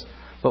listen to this,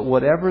 "but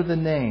whatever the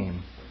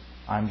name,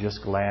 I'm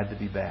just glad to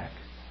be back."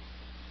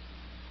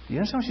 Do you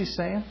understand what she's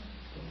saying?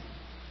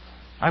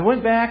 I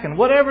went back, and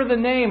whatever the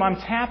name, I'm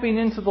tapping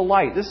into the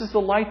light. This is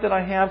the light that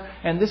I have,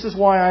 and this is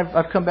why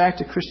I've come back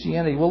to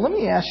Christianity. Well, let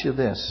me ask you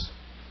this.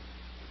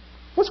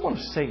 What's one of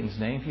Satan's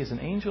name? He is an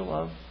angel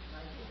of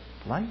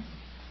light.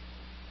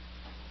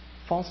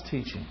 False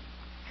teaching.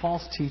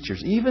 False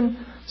teachers. Even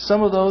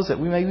some of those that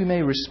we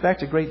may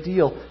respect a great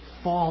deal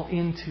fall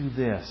into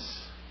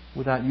this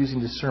without using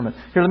discernment.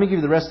 Here, let me give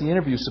you the rest of the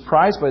interview.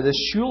 Surprised by this,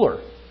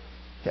 Schuller.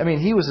 I mean,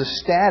 he was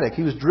ecstatic.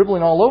 He was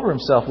dribbling all over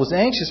himself, was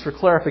anxious for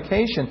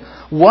clarification.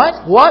 What?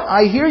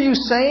 I hear you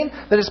saying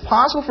that it's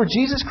possible for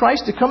Jesus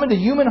Christ to come into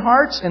human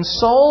hearts and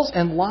souls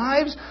and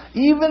lives,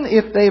 even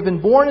if they have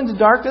been born into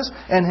darkness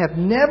and have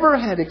never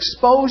had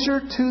exposure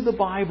to the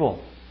Bible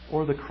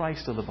or the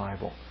Christ of the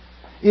Bible.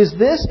 Is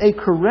this a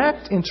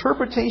correct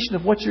interpretation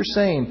of what you're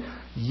saying?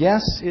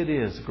 Yes, it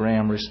is,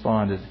 Graham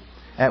responded.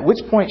 At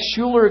which point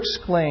Schuller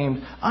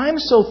exclaimed, "I'm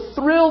so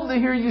thrilled to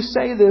hear you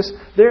say this.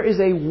 There is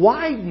a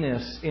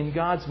wideness in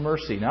God's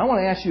mercy." Now I want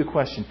to ask you a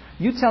question.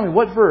 You tell me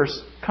what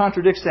verse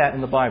contradicts that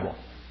in the Bible.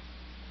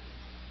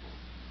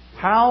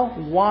 How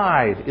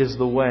wide is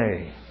the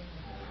way?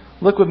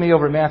 Look with me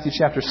over at Matthew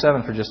chapter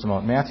 7 for just a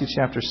moment. Matthew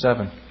chapter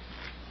 7.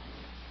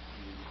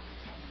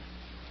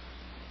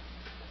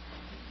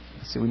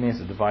 Let's see, we may have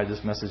to divide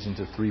this message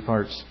into 3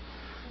 parts.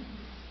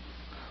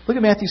 Look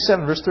at Matthew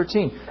 7, verse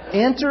 13.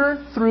 "Enter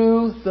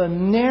through the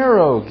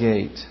narrow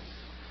gate,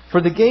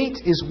 for the gate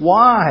is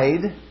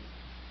wide,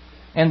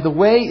 and the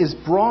way is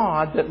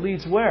broad that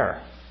leads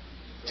where?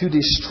 To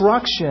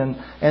destruction,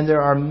 and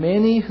there are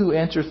many who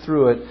enter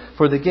through it.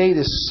 For the gate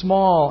is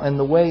small, and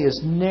the way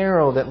is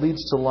narrow that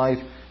leads to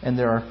life, and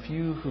there are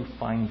few who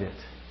find it."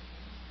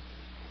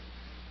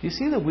 Do you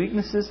see the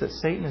weaknesses that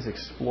Satan is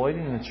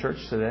exploiting in the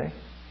church today?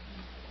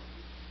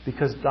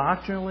 Because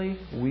doctrinally,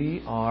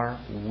 we are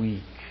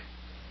weak.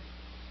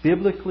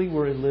 Biblically,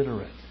 we're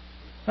illiterate.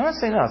 I'm not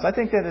saying us. I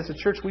think that as a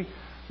church, we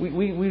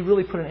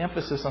really put an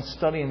emphasis on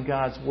studying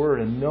God's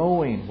Word and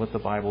knowing what the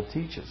Bible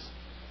teaches.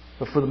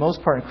 But for the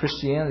most part in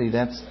Christianity,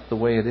 that's the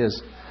way it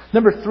is.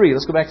 Number 3,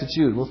 let's go back to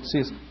Jude. We'll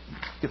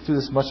get through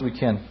this as much as we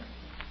can.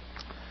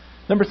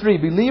 Number 3,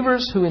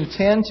 believers who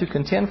intend to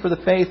contend for the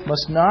faith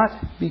must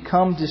not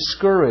become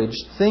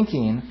discouraged,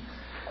 thinking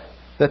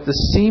that the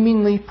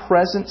seemingly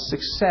present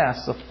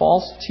success of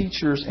false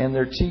teachers and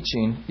their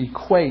teaching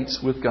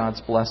equates with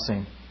God's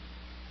blessing.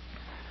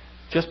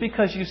 Just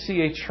because you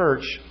see a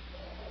church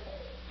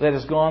that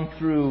has gone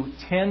through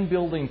 10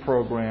 building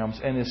programs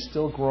and is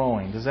still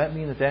growing, does that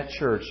mean that that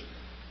church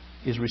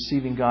is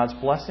receiving God's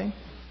blessing?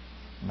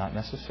 Not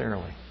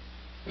necessarily.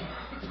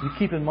 You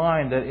keep in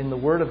mind that in the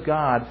Word of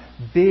God,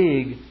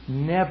 big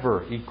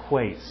never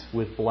equates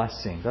with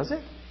blessing, does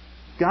it?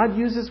 God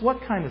uses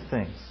what kind of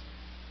things?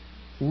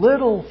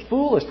 Little,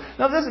 foolish.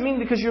 Now, it doesn't mean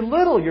because you're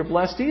little, you're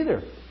blessed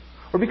either.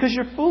 Or because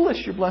you're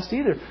foolish, you're blessed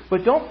either.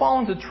 But don't fall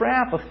into the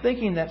trap of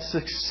thinking that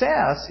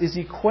success is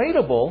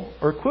equatable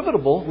or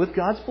equivalent with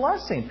God's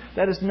blessing.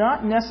 That is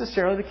not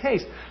necessarily the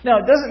case. Now,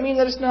 it doesn't mean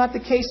that it's not the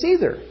case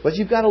either. But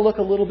you've got to look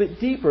a little bit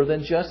deeper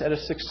than just at a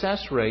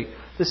success rate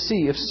to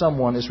see if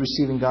someone is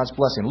receiving God's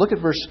blessing. Look at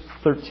verse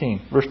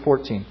 14. What's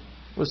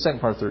the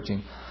second part of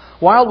 13?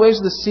 "Wild waves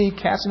of the sea,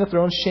 casting up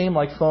their own shame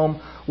like foam,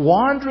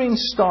 wandering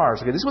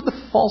stars." Okay, this is what the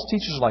false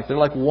teachers are like. They're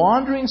like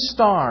wandering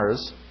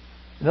stars.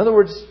 In other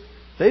words,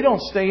 they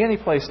don't stay any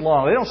place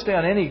long. They don't stay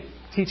on any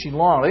teaching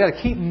long. They got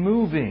to keep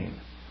moving.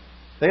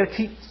 They got to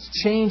keep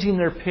changing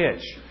their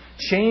pitch,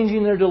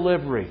 changing their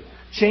delivery,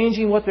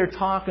 changing what they're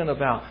talking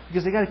about,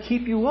 because they got to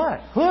keep you what?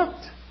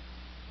 Hooked.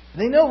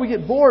 They know we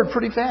get bored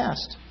pretty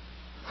fast.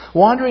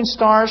 Wandering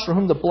stars for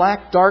whom the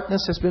black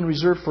darkness has been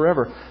reserved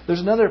forever. There's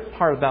another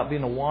part about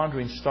being a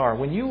wandering star.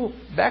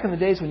 Back in the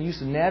days when you used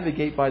to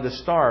navigate by the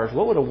stars,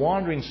 what would a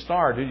wandering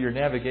star do to your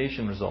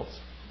navigation results?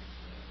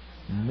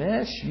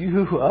 Mess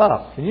you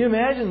up. Can you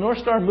imagine the North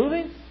Star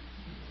moving?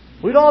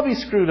 We'd all be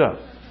screwed up.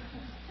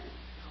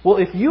 Well,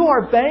 if you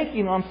are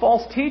banking on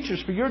false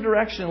teachers for your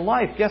direction in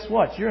life, guess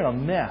what? You're in a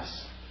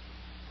mess.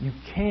 You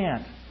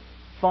can't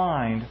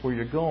find where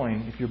you're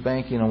going if you're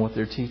banking on what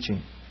they're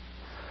teaching.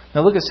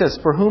 Now look, it says,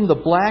 for whom the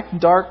black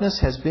darkness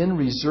has been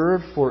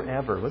reserved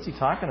forever. What's he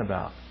talking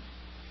about?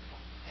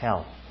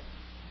 Hell.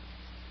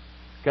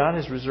 God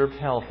has reserved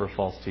hell for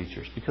false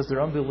teachers because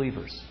they're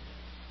unbelievers.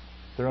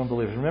 They're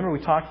unbelievers. Remember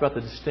we talked about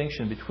the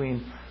distinction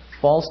between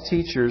false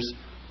teachers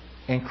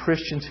and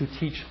Christians who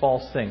teach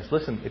false things.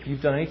 Listen, if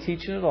you've done any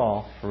teaching at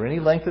all, for any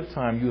length of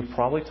time, you have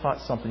probably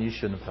taught something you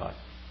shouldn't have taught.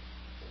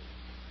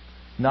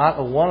 Not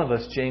a one of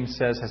us, James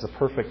says, has a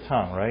perfect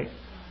tongue, right?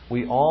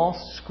 We all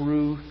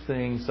screw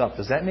things up.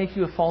 Does that make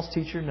you a false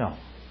teacher? No.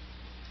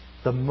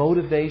 The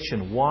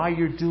motivation, why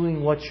you're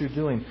doing what you're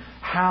doing,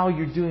 how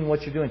you're doing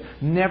what you're doing,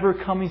 never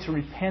coming to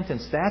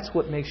repentance, that's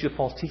what makes you a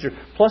false teacher.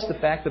 Plus the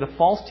fact that a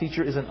false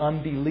teacher is an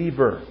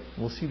unbeliever.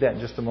 We'll see that in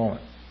just a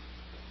moment.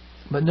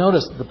 But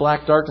notice that the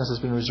black darkness has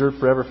been reserved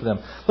forever for them.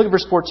 Look at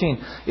verse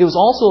 14. It was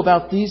also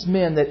about these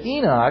men that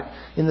Enoch,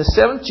 in the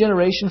 7th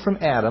generation from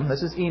Adam,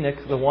 this is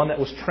Enoch, the one that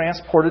was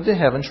transported to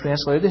heaven,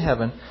 translated to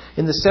heaven,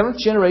 in the 7th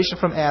generation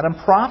from Adam,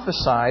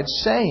 prophesied,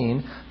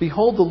 saying,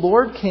 Behold, the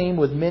Lord came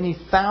with many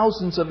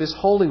thousands of His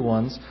holy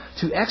ones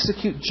to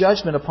execute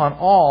judgment upon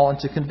all and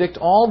to convict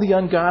all the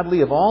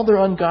ungodly of all their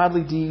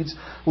ungodly deeds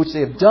which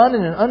they have done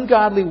in an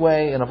ungodly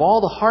way and of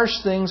all the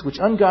harsh things which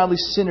ungodly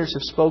sinners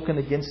have spoken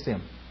against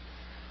Him.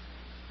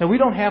 Now, we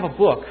don't have a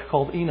book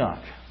called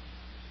Enoch.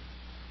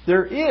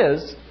 There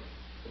is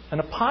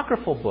an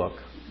apocryphal book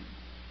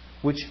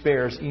which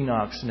bears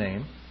Enoch's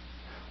name,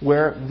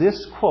 where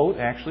this quote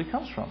actually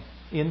comes from,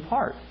 in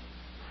part.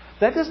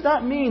 That does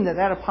not mean that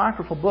that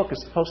apocryphal book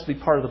is supposed to be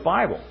part of the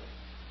Bible.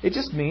 It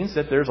just means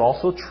that there's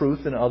also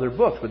truth in other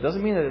books. But it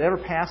doesn't mean that it ever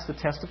passed the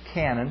test of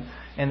canon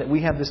and that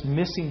we have this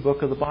missing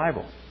book of the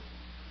Bible.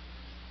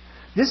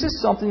 This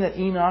is something that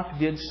Enoch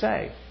did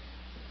say.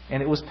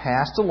 And it was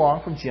passed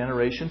along from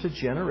generation to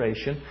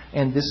generation.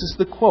 And this is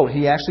the quote.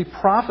 He actually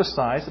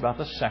prophesies about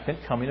the second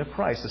coming of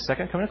Christ. The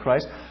second coming of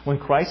Christ, when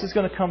Christ is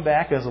going to come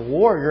back as a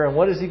warrior. And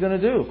what is He going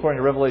to do, according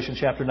to Revelation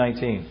chapter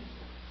 19?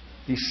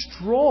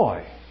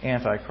 Destroy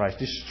Antichrist.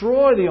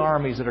 Destroy the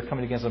armies that are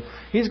coming against Him.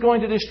 He's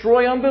going to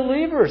destroy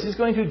unbelievers. He's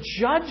going to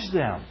judge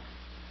them.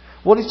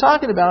 What he's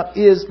talking about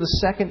is the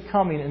second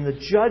coming and the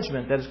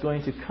judgment that is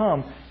going to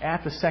come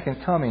at the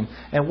second coming.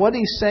 And what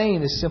he's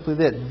saying is simply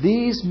that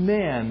these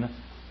men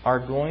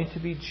are going to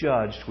be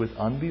judged with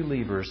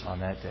unbelievers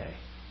on that day.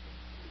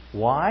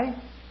 Why?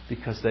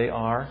 Because they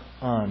are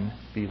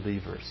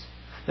unbelievers.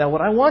 Now, what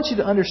I want you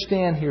to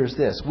understand here is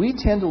this. We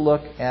tend to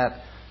look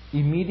at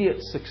immediate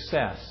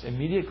success,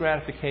 immediate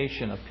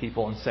gratification of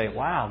people and say,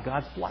 wow,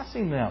 God's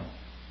blessing them.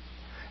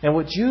 And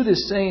what Jude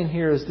is saying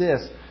here is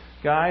this.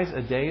 Guys,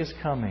 a day is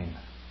coming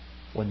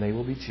when they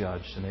will be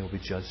judged, and they will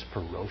be judged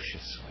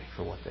ferociously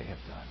for what they have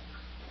done.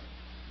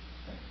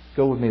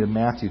 Go with me to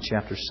Matthew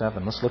chapter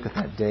 7. Let's look at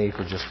that day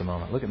for just a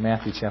moment. Look at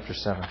Matthew chapter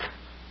 7.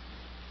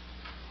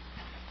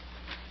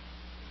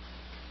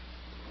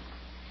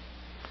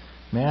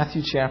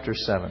 Matthew chapter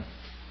 7,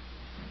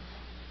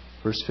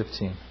 verse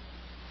 15.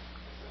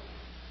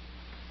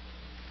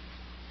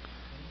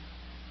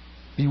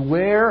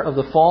 Beware of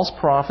the false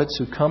prophets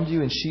who come to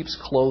you in sheep's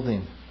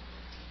clothing,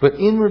 but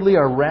inwardly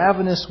are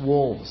ravenous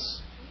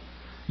wolves.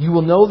 You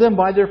will know them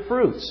by their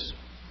fruits.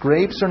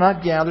 Grapes are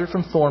not gathered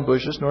from thorn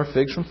bushes, nor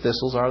figs from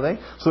thistles, are they?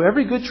 So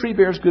every good tree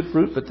bears good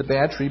fruit, but the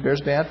bad tree bears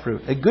bad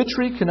fruit. A good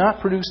tree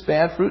cannot produce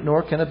bad fruit,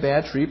 nor can a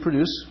bad tree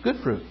produce good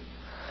fruit.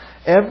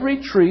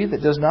 Every tree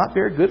that does not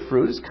bear good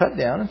fruit is cut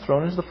down and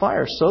thrown into the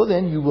fire. So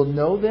then you will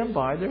know them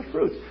by their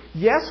fruits.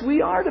 Yes,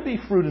 we are to be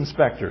fruit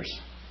inspectors.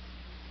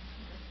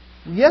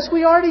 Yes,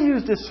 we are to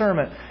use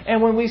discernment.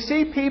 And when we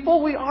see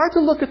people, we are to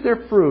look at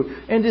their fruit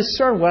and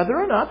discern whether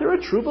or not they're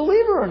a true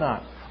believer or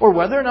not. Or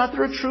whether or not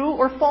they're a true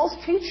or false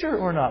teacher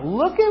or not.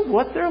 Look at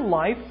what their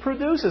life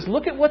produces.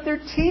 Look at what their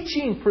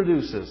teaching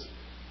produces.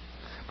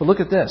 But look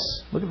at this.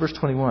 Look at verse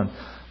 21.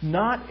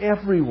 Not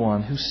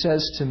everyone who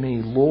says to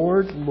me,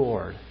 Lord,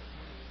 Lord,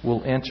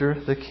 will enter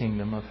the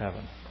kingdom of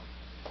heaven.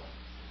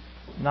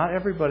 Not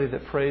everybody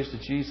that prays to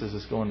Jesus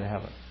is going to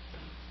heaven.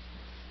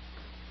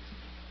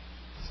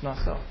 It's not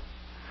so.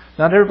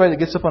 Not everybody that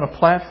gets up on a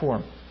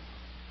platform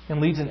and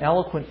leads an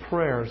eloquent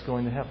prayer is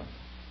going to heaven.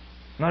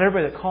 Not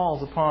everybody that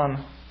calls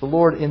upon the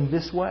Lord in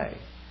this way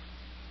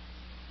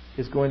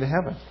is going to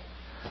heaven.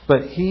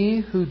 But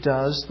he who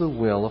does the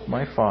will of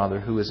my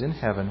Father who is in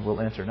heaven will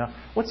enter. Now,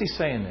 what's he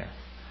saying there?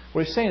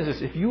 What he's saying is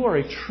this. If you are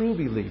a true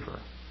believer,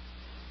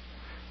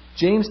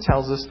 James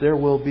tells us there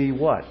will be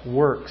what?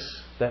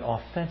 Works that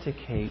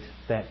authenticate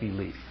that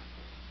belief.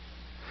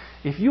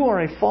 If you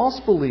are a false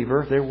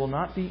believer, there will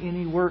not be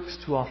any works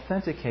to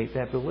authenticate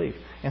that belief.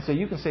 And so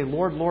you can say,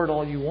 Lord, Lord,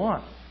 all you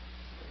want.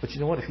 But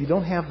you know what? If you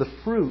don't have the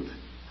fruit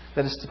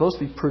that is supposed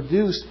to be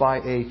produced by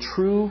a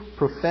true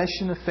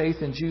profession of faith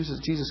in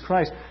Jesus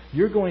Christ,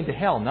 you're going to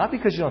hell. Not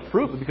because you don't have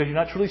fruit, but because you're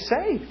not truly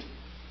saved.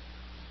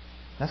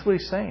 That's what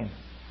he's saying.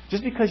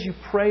 Just because you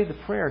pray the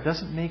prayer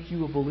doesn't make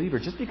you a believer.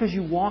 Just because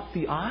you walk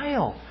the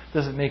aisle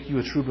doesn't make you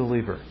a true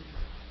believer.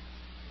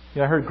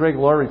 I heard Greg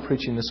Laurie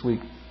preaching this week.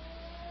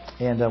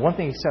 And one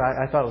thing he said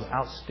I thought was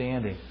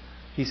outstanding.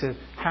 He said,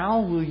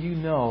 how will you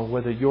know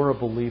whether you're a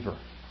believer?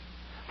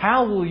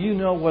 How will you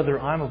know whether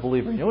I'm a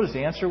believer? You know what his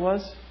answer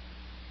was?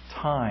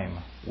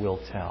 Time will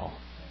tell.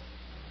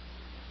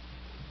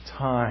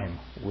 Time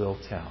will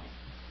tell.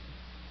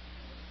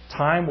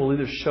 Time will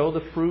either show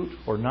the fruit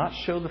or not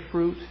show the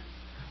fruit.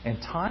 And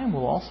time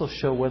will also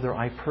show whether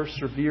I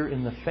persevere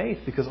in the faith.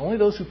 Because only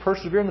those who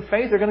persevere in the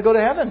faith are going to go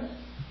to heaven.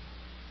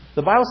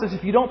 The Bible says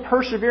if you don't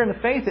persevere in the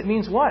faith, it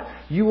means what?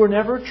 You were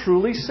never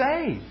truly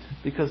saved.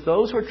 Because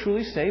those who are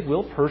truly saved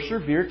will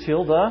persevere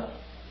till the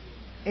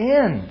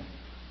end.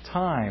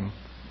 Time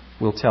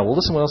will tell. Well,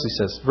 listen what else he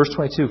says. Verse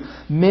 22.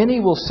 Many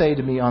will say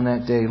to me on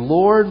that day,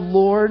 Lord,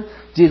 Lord,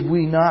 did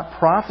we not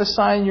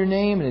prophesy in your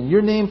name, and in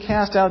your name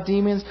cast out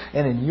demons,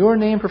 and in your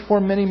name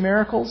perform many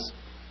miracles?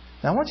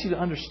 Now I want you to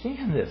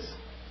understand this.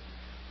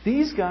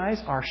 These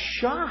guys are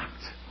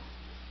shocked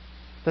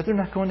that they're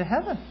not going to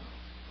heaven.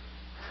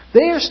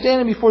 They are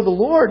standing before the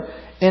Lord,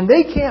 and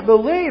they can't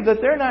believe that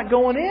they're not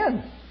going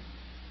in.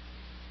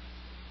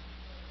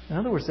 In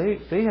other words,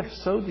 they have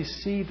so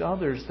deceived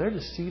others, they're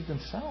deceived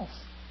themselves.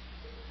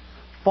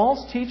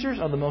 False teachers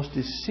are the most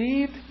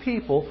deceived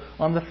people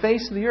on the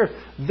face of the earth.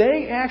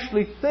 They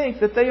actually think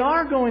that they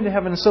are going to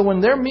heaven. And so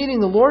when they're meeting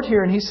the Lord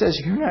here and He says,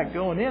 you're not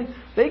going in,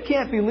 they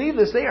can't believe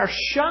this. They are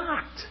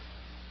shocked.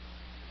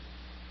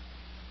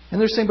 And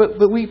they're saying,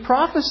 but we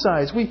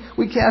prophesied,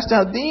 we cast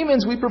out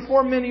demons, we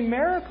perform many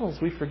miracles.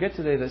 We forget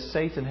today that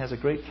Satan has a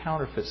great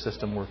counterfeit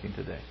system working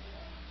today.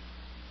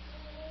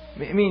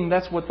 I mean,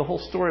 that's what the whole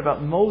story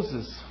about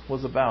Moses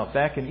was about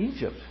back in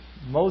Egypt.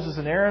 Moses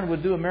and Aaron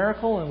would do a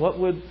miracle, and what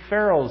would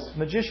Pharaoh's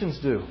magicians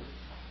do?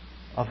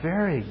 A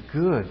very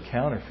good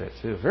counterfeit,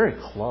 too. Very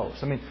close.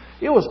 I mean,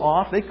 it was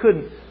off. They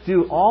couldn't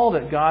do all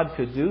that God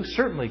could do.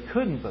 Certainly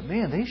couldn't, but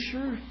man, they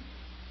sure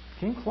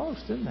came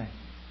close, didn't they?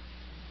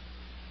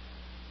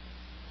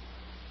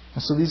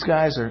 And so these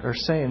guys are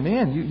saying,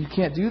 man, you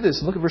can't do this.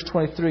 And look at verse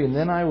 23. And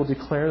then I will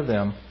declare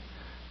them,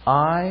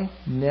 I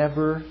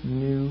never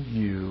knew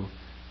you.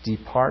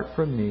 Depart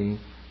from me,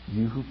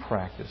 you who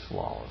practice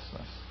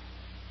lawlessness.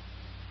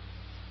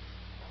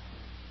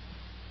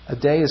 A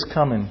day is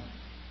coming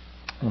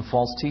when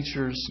false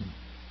teachers,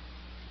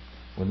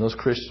 when those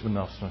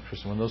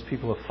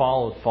people have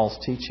followed false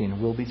teaching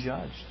will be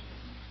judged.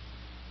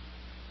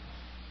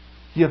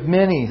 You have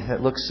many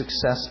that look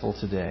successful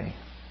today.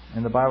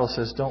 And the Bible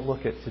says, don't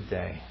look at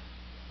today.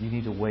 You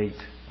need to wait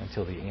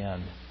until the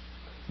end.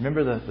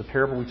 Remember the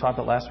parable we talked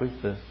about last week?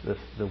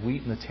 The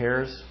wheat and the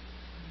tares?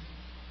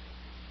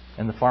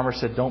 And the farmer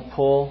said, don't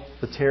pull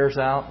the tares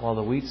out while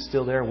the wheat's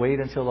still there. Wait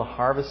until the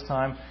harvest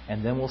time,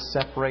 and then we'll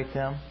separate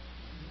them.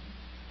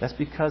 That's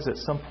because at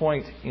some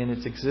point in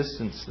its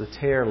existence, the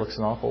tare looks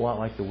an awful lot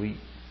like the wheat.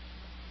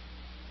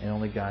 And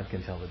only God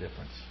can tell the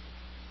difference.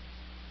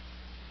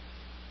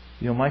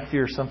 You know, my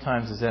fear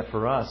sometimes is that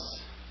for us,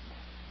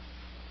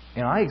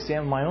 and I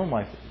examine my own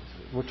life.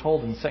 We're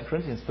told in 2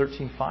 Corinthians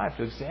 13:5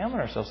 to examine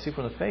ourselves, see if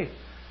we're in the faith.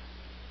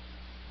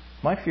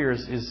 My fear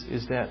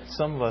is that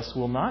some of us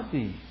will not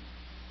be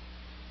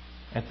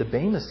at the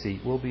Bema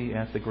seat. We'll be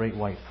at the great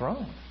white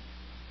throne.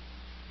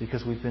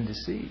 Because we've been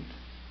deceived.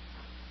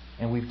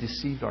 And we've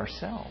deceived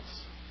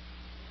ourselves.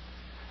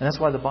 And that's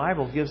why the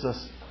Bible gives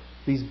us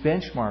these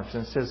benchmarks.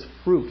 And it says,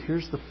 fruit.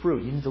 Here's the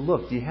fruit. You need to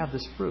look. Do you have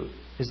this fruit?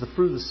 Is the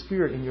fruit of the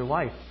Spirit in your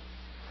life?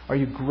 Are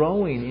you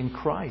growing in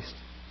Christ?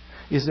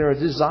 Is there a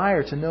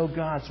desire to know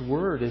God's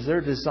Word? Is there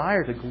a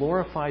desire to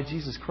glorify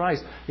Jesus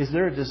Christ? Is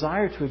there a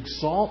desire to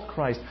exalt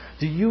Christ?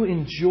 Do you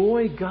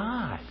enjoy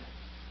God?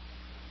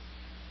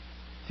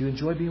 Do you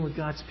enjoy being with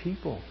God's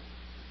people?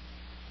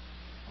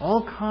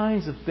 All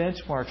kinds of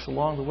benchmarks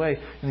along the way.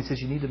 And he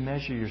says you need to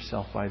measure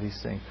yourself by these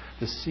things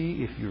to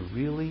see if you're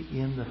really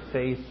in the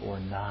faith or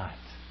not.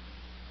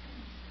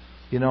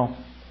 You know,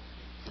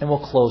 and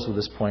we'll close with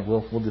this point.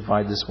 We'll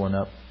divide this one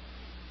up.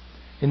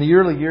 In the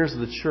early years of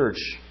the church,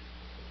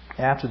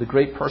 after the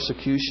great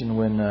persecution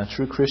when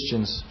true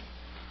Christians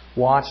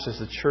watched as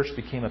the church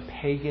became a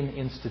pagan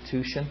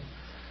institution,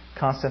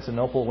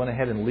 Constantinople went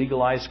ahead and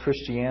legalized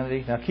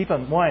Christianity. Now keep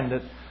in mind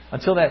that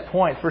until that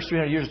point, first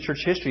 300 years of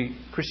church history,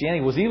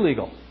 Christianity was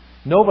illegal.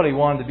 Nobody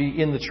wanted to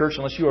be in the church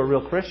unless you were a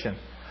real Christian.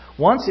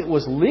 Once it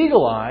was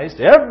legalized,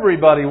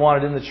 everybody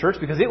wanted in the church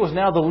because it was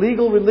now the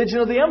legal religion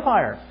of the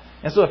empire.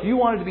 And so if you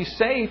wanted to be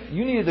safe,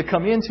 you needed to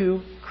come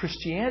into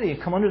Christianity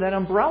and come under that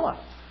umbrella.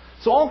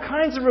 So all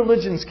kinds of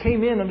religions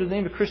came in under the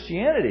name of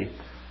Christianity.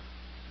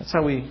 That's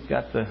how we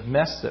got the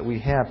mess that we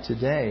have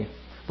today.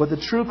 But the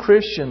true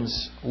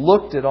Christians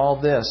looked at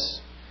all this,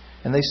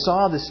 and they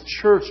saw this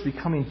church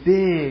becoming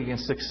big and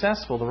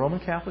successful, the Roman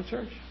Catholic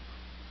Church.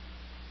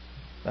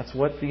 That's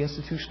what the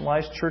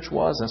institutionalized church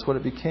was. That's what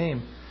it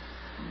became.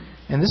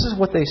 And this is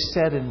what they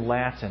said in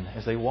Latin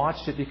as they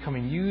watched it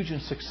becoming huge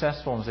and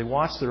successful, and as they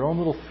watched their own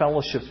little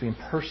fellowships being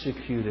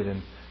persecuted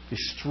and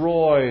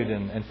destroyed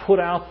and put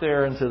out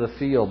there into the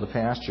field, the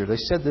pasture. They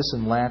said this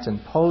in Latin: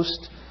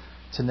 post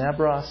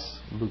tenebras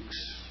lux.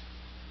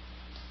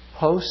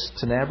 Post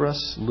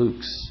tenebras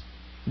lux.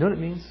 You know what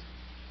it means?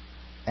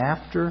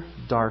 After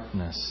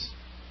darkness,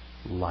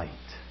 light.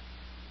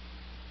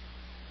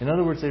 In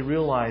other words, they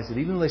realized that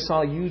even though they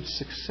saw huge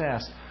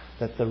success,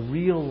 that the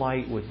real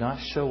light would not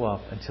show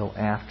up until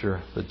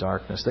after the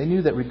darkness. They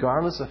knew that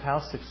regardless of how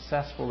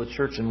successful the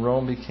church in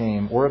Rome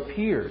became or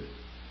appeared,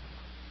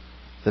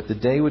 that the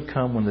day would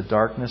come when the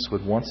darkness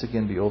would once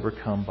again be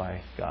overcome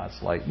by God's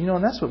light. You know,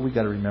 and that's what we've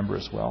got to remember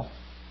as well.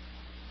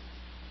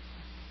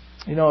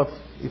 You know,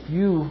 if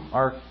you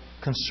are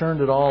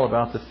concerned at all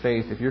about the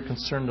faith, if you're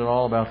concerned at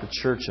all about the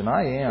church, and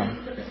I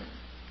am,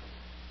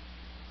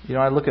 you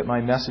know, I look at my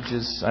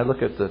messages, I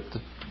look at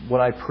what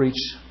I preach,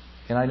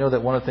 and I know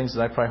that one of the things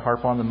that I probably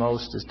harp on the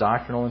most is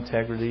doctrinal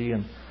integrity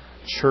and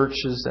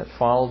churches that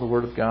follow the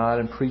Word of God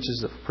and preachers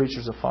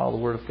that follow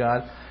the Word of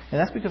God. And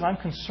that's because I'm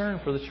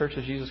concerned for the Church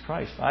of Jesus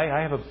Christ.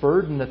 I have a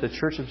burden that the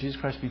Church of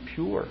Jesus Christ be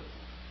pure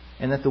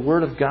and that the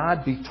Word of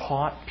God be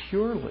taught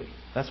purely.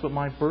 That's what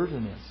my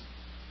burden is.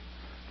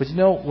 But you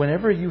know,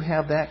 whenever you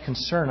have that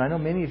concern, I know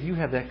many of you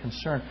have that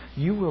concern,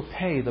 you will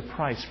pay the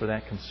price for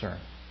that concern.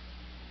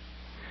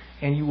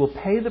 And you will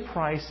pay the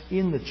price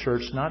in the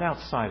church, not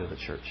outside of the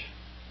church.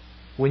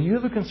 When you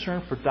have a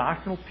concern for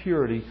doctrinal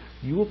purity,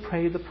 you will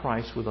pay the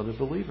price with other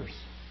believers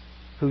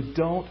who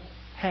don't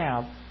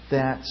have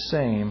that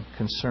same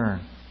concern.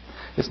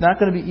 It's not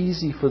going to be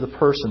easy for the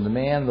person, the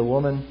man, the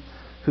woman,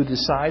 who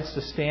decides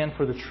to stand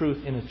for the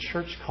truth in a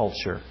church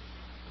culture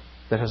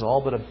that has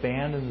all but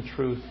abandoned the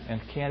truth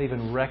and can't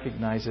even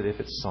recognize it if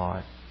it saw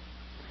it.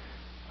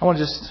 I want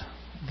to just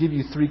give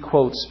you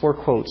four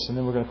quotes, and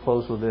then we're going to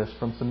close with this,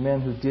 from some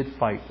men who did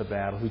fight the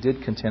battle, who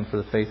did contend for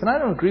the faith. And I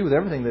don't agree with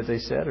everything that they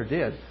said or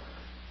did,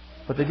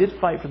 but they did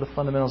fight for the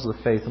fundamentals of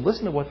the faith. And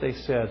listen to what they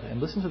said, and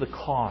listen to the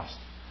cost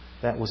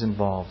that was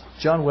involved.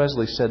 John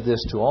Wesley said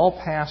this to all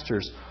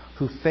pastors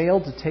who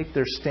failed to take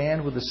their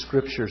stand with the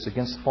Scriptures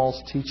against false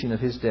teaching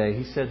of his day.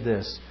 He said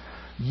this: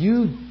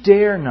 "You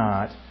dare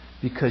not,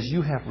 because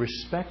you have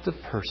respect of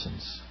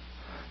persons.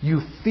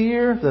 You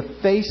fear the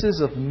faces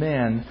of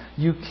men.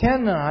 You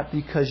cannot,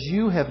 because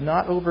you have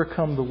not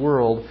overcome the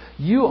world.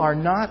 You are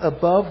not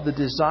above the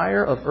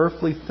desire of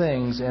earthly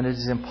things, and it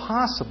is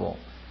impossible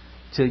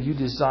till you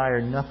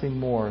desire nothing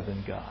more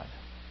than God."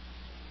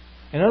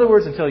 In other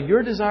words, until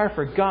your desire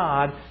for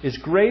God is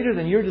greater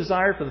than your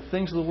desire for the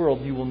things of the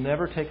world, you will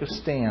never take a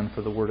stand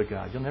for the Word of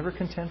God. You'll never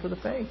contend for the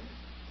faith.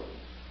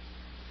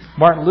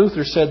 Martin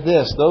Luther said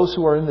this: "Those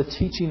who are in the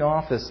teaching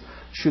office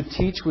should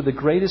teach with the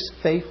greatest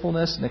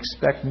faithfulness and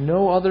expect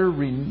no other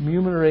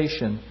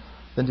remuneration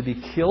than to be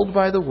killed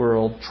by the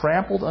world,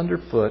 trampled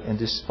underfoot, and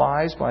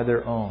despised by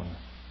their own.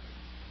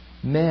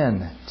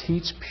 Men,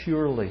 teach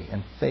purely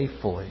and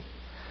faithfully,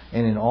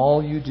 and in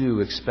all you do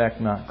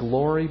expect not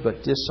glory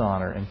but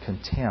dishonor and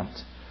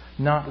contempt,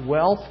 not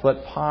wealth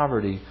but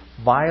poverty,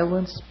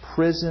 violence,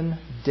 prison,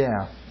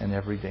 death, and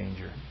every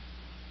danger."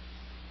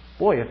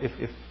 Boy,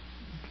 if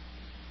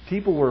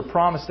people were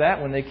promised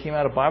that when they came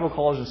out of Bible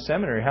college and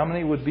seminary, how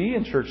many would be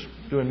in church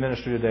doing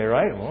ministry today,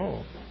 right?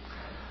 Whoa.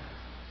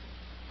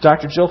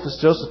 Dr.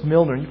 Joseph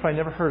Milner, you probably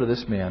never heard of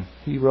this man.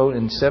 He wrote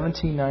in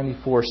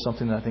 1794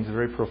 something that I think is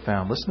very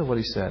profound. Listen to what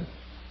he said.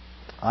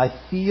 "I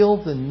feel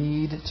the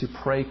need to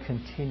pray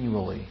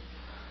continually,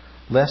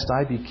 lest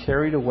I be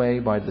carried away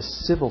by the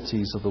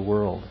civilities of the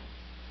world.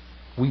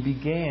 We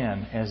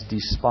began as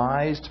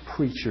despised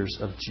preachers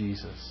of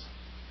Jesus.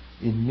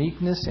 In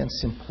meekness and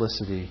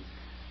simplicity,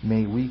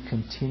 may we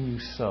continue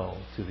so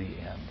to the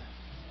end."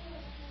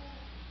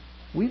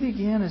 We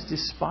began as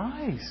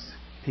despised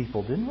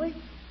people, didn't we?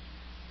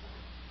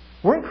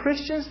 Weren't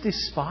Christians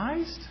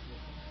despised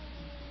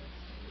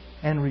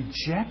and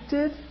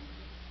rejected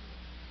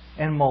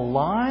and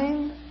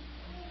maligned?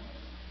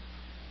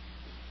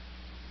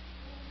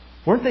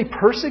 Weren't they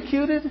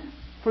persecuted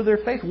for their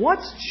faith?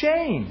 What's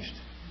changed?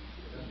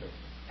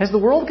 Has the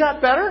world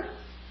got better?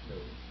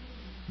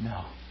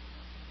 No.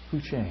 Who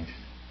changed?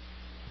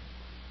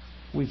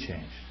 We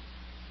changed.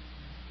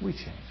 We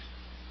changed.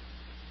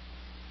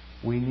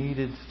 We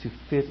needed to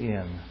fit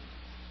in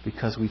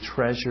because we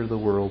treasure the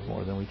world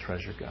more than we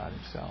treasure God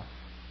Himself.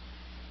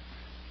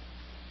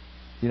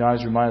 You know, I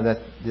was reminded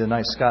that the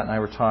night Scott and I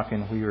were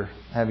talking, we were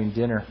having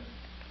dinner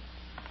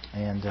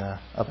and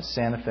up at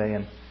Santa Fe,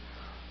 and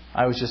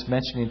I was just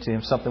mentioning to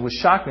him something which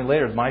shocked me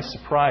later, my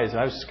surprise.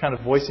 I was just kind of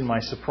voicing my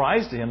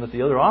surprise to him that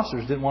the other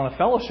officers didn't want to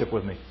fellowship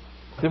with me.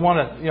 Didn't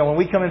want to, when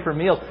we come in for a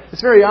meal,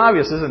 it's very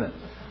obvious, isn't it?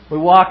 We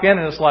walk in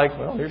and it's like,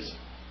 well, here's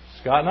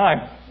Scott and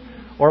I.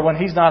 Or when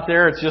He's not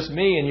there, it's just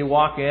me, and you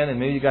walk in, and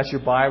maybe you got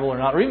your Bible or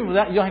not. Or even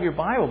without, you don't have your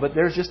Bible, but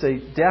there's just a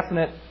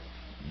definite,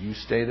 you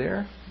stay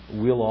there,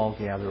 we'll all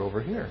gather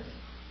over here.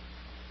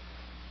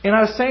 And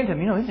I was saying to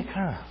him, isn't it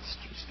kind of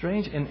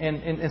strange?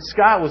 And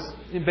Scott was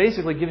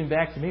basically giving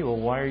back to me, well,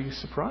 why are you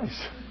surprised?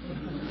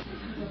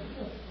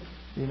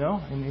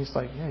 And he's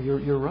like, yeah,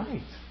 you're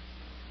right.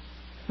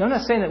 Now, I'm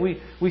not saying that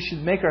we should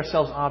make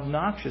ourselves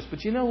obnoxious,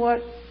 but you know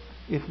what?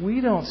 If we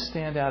don't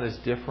stand out as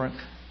different,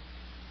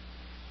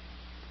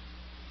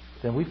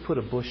 then we've put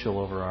a bushel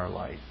over our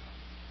light.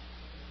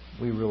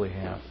 We really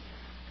have.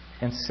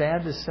 And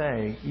sad to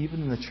say,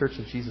 even in the Church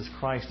of Jesus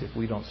Christ, if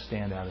we don't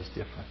stand out as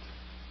different,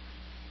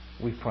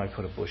 we've probably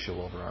put a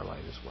bushel over our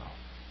light as well.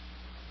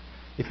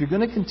 If you're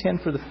going to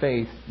contend for the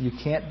faith, you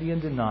can't be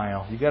in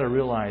denial. You've got to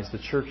realize the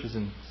church is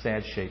in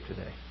sad shape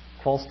today.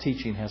 False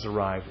teaching has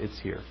arrived. It's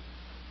here.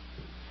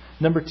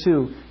 Number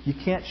 2, you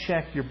can't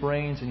check your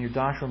brains and your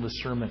doctrinal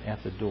discernment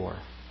at the door.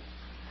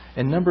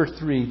 And number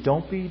 3,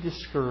 don't be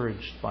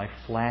discouraged by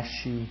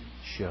flashy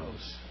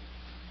shows.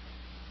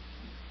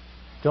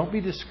 Don't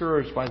be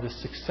discouraged by the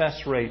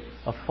success rate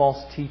of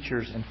false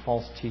teachers and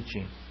false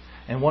teaching,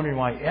 and wondering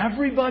why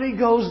everybody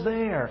goes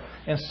there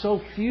and so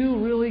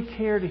few really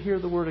care to hear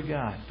the Word of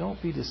God. Don't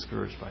be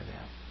discouraged by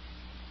that.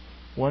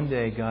 One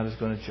day God is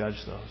going to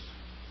judge those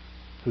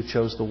who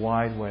chose the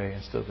wide way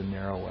instead of the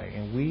narrow way.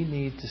 And we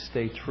need to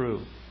stay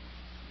true.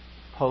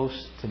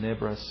 Post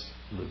tenebras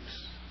lux.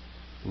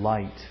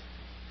 Light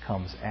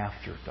comes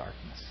after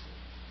darkness.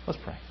 Let's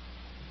pray.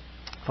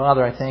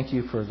 Father, I thank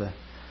You for the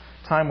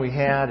time we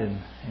had.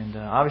 And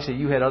obviously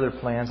You had other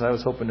plans. I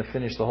was hoping to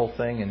finish the whole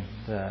thing,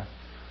 and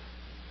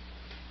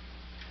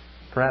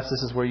perhaps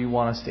this is where You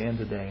want us to end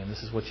today, and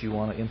this is what You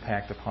want to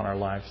impact upon our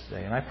lives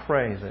today. And I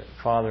pray that,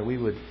 Father, we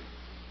would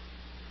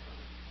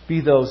be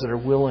those that are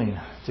willing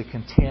to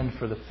contend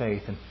for the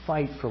faith and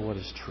fight for what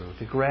is true,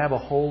 to grab a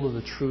hold of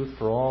the truth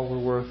for all we're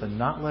worth and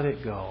not let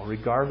it go,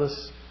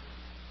 regardless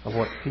of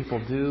what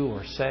people do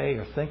or say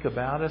or think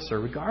about us, or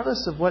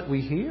regardless of what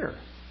we hear.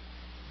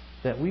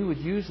 That we would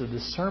use the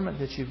discernment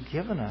that You've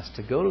given us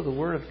to go to the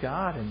Word of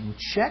God and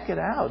check it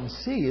out and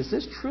see, is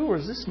this true or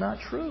is this not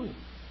true?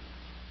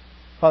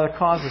 Father,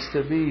 cause us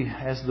to be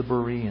as the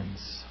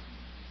Bereans,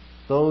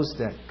 those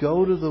that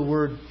go to the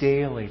Word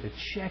daily to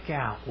check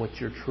out what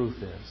Your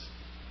truth is.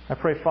 I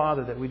pray,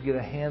 Father, that we'd get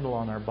a handle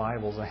on our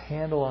Bibles, a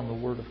handle on the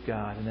Word of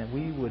God, and that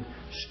we would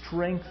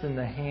strengthen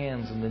the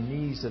hands and the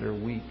knees that are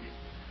weak.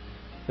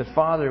 That,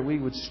 Father, we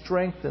would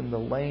strengthen the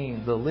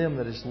limb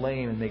that is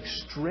lame, and make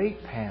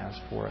straight paths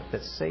for it,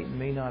 that Satan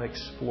may not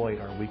exploit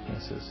our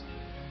weaknesses,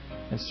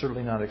 and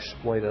certainly not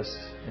exploit us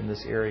in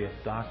this area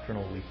of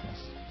doctrinal weakness.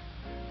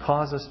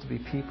 Cause us to be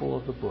people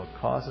of the book.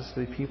 Cause us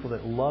to be people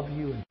that love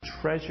You and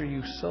treasure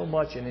You so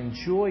much and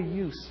enjoy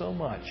You so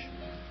much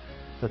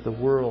that the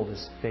world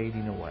is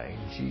fading away.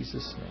 In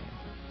Jesus'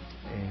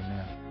 name,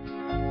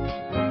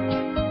 amen.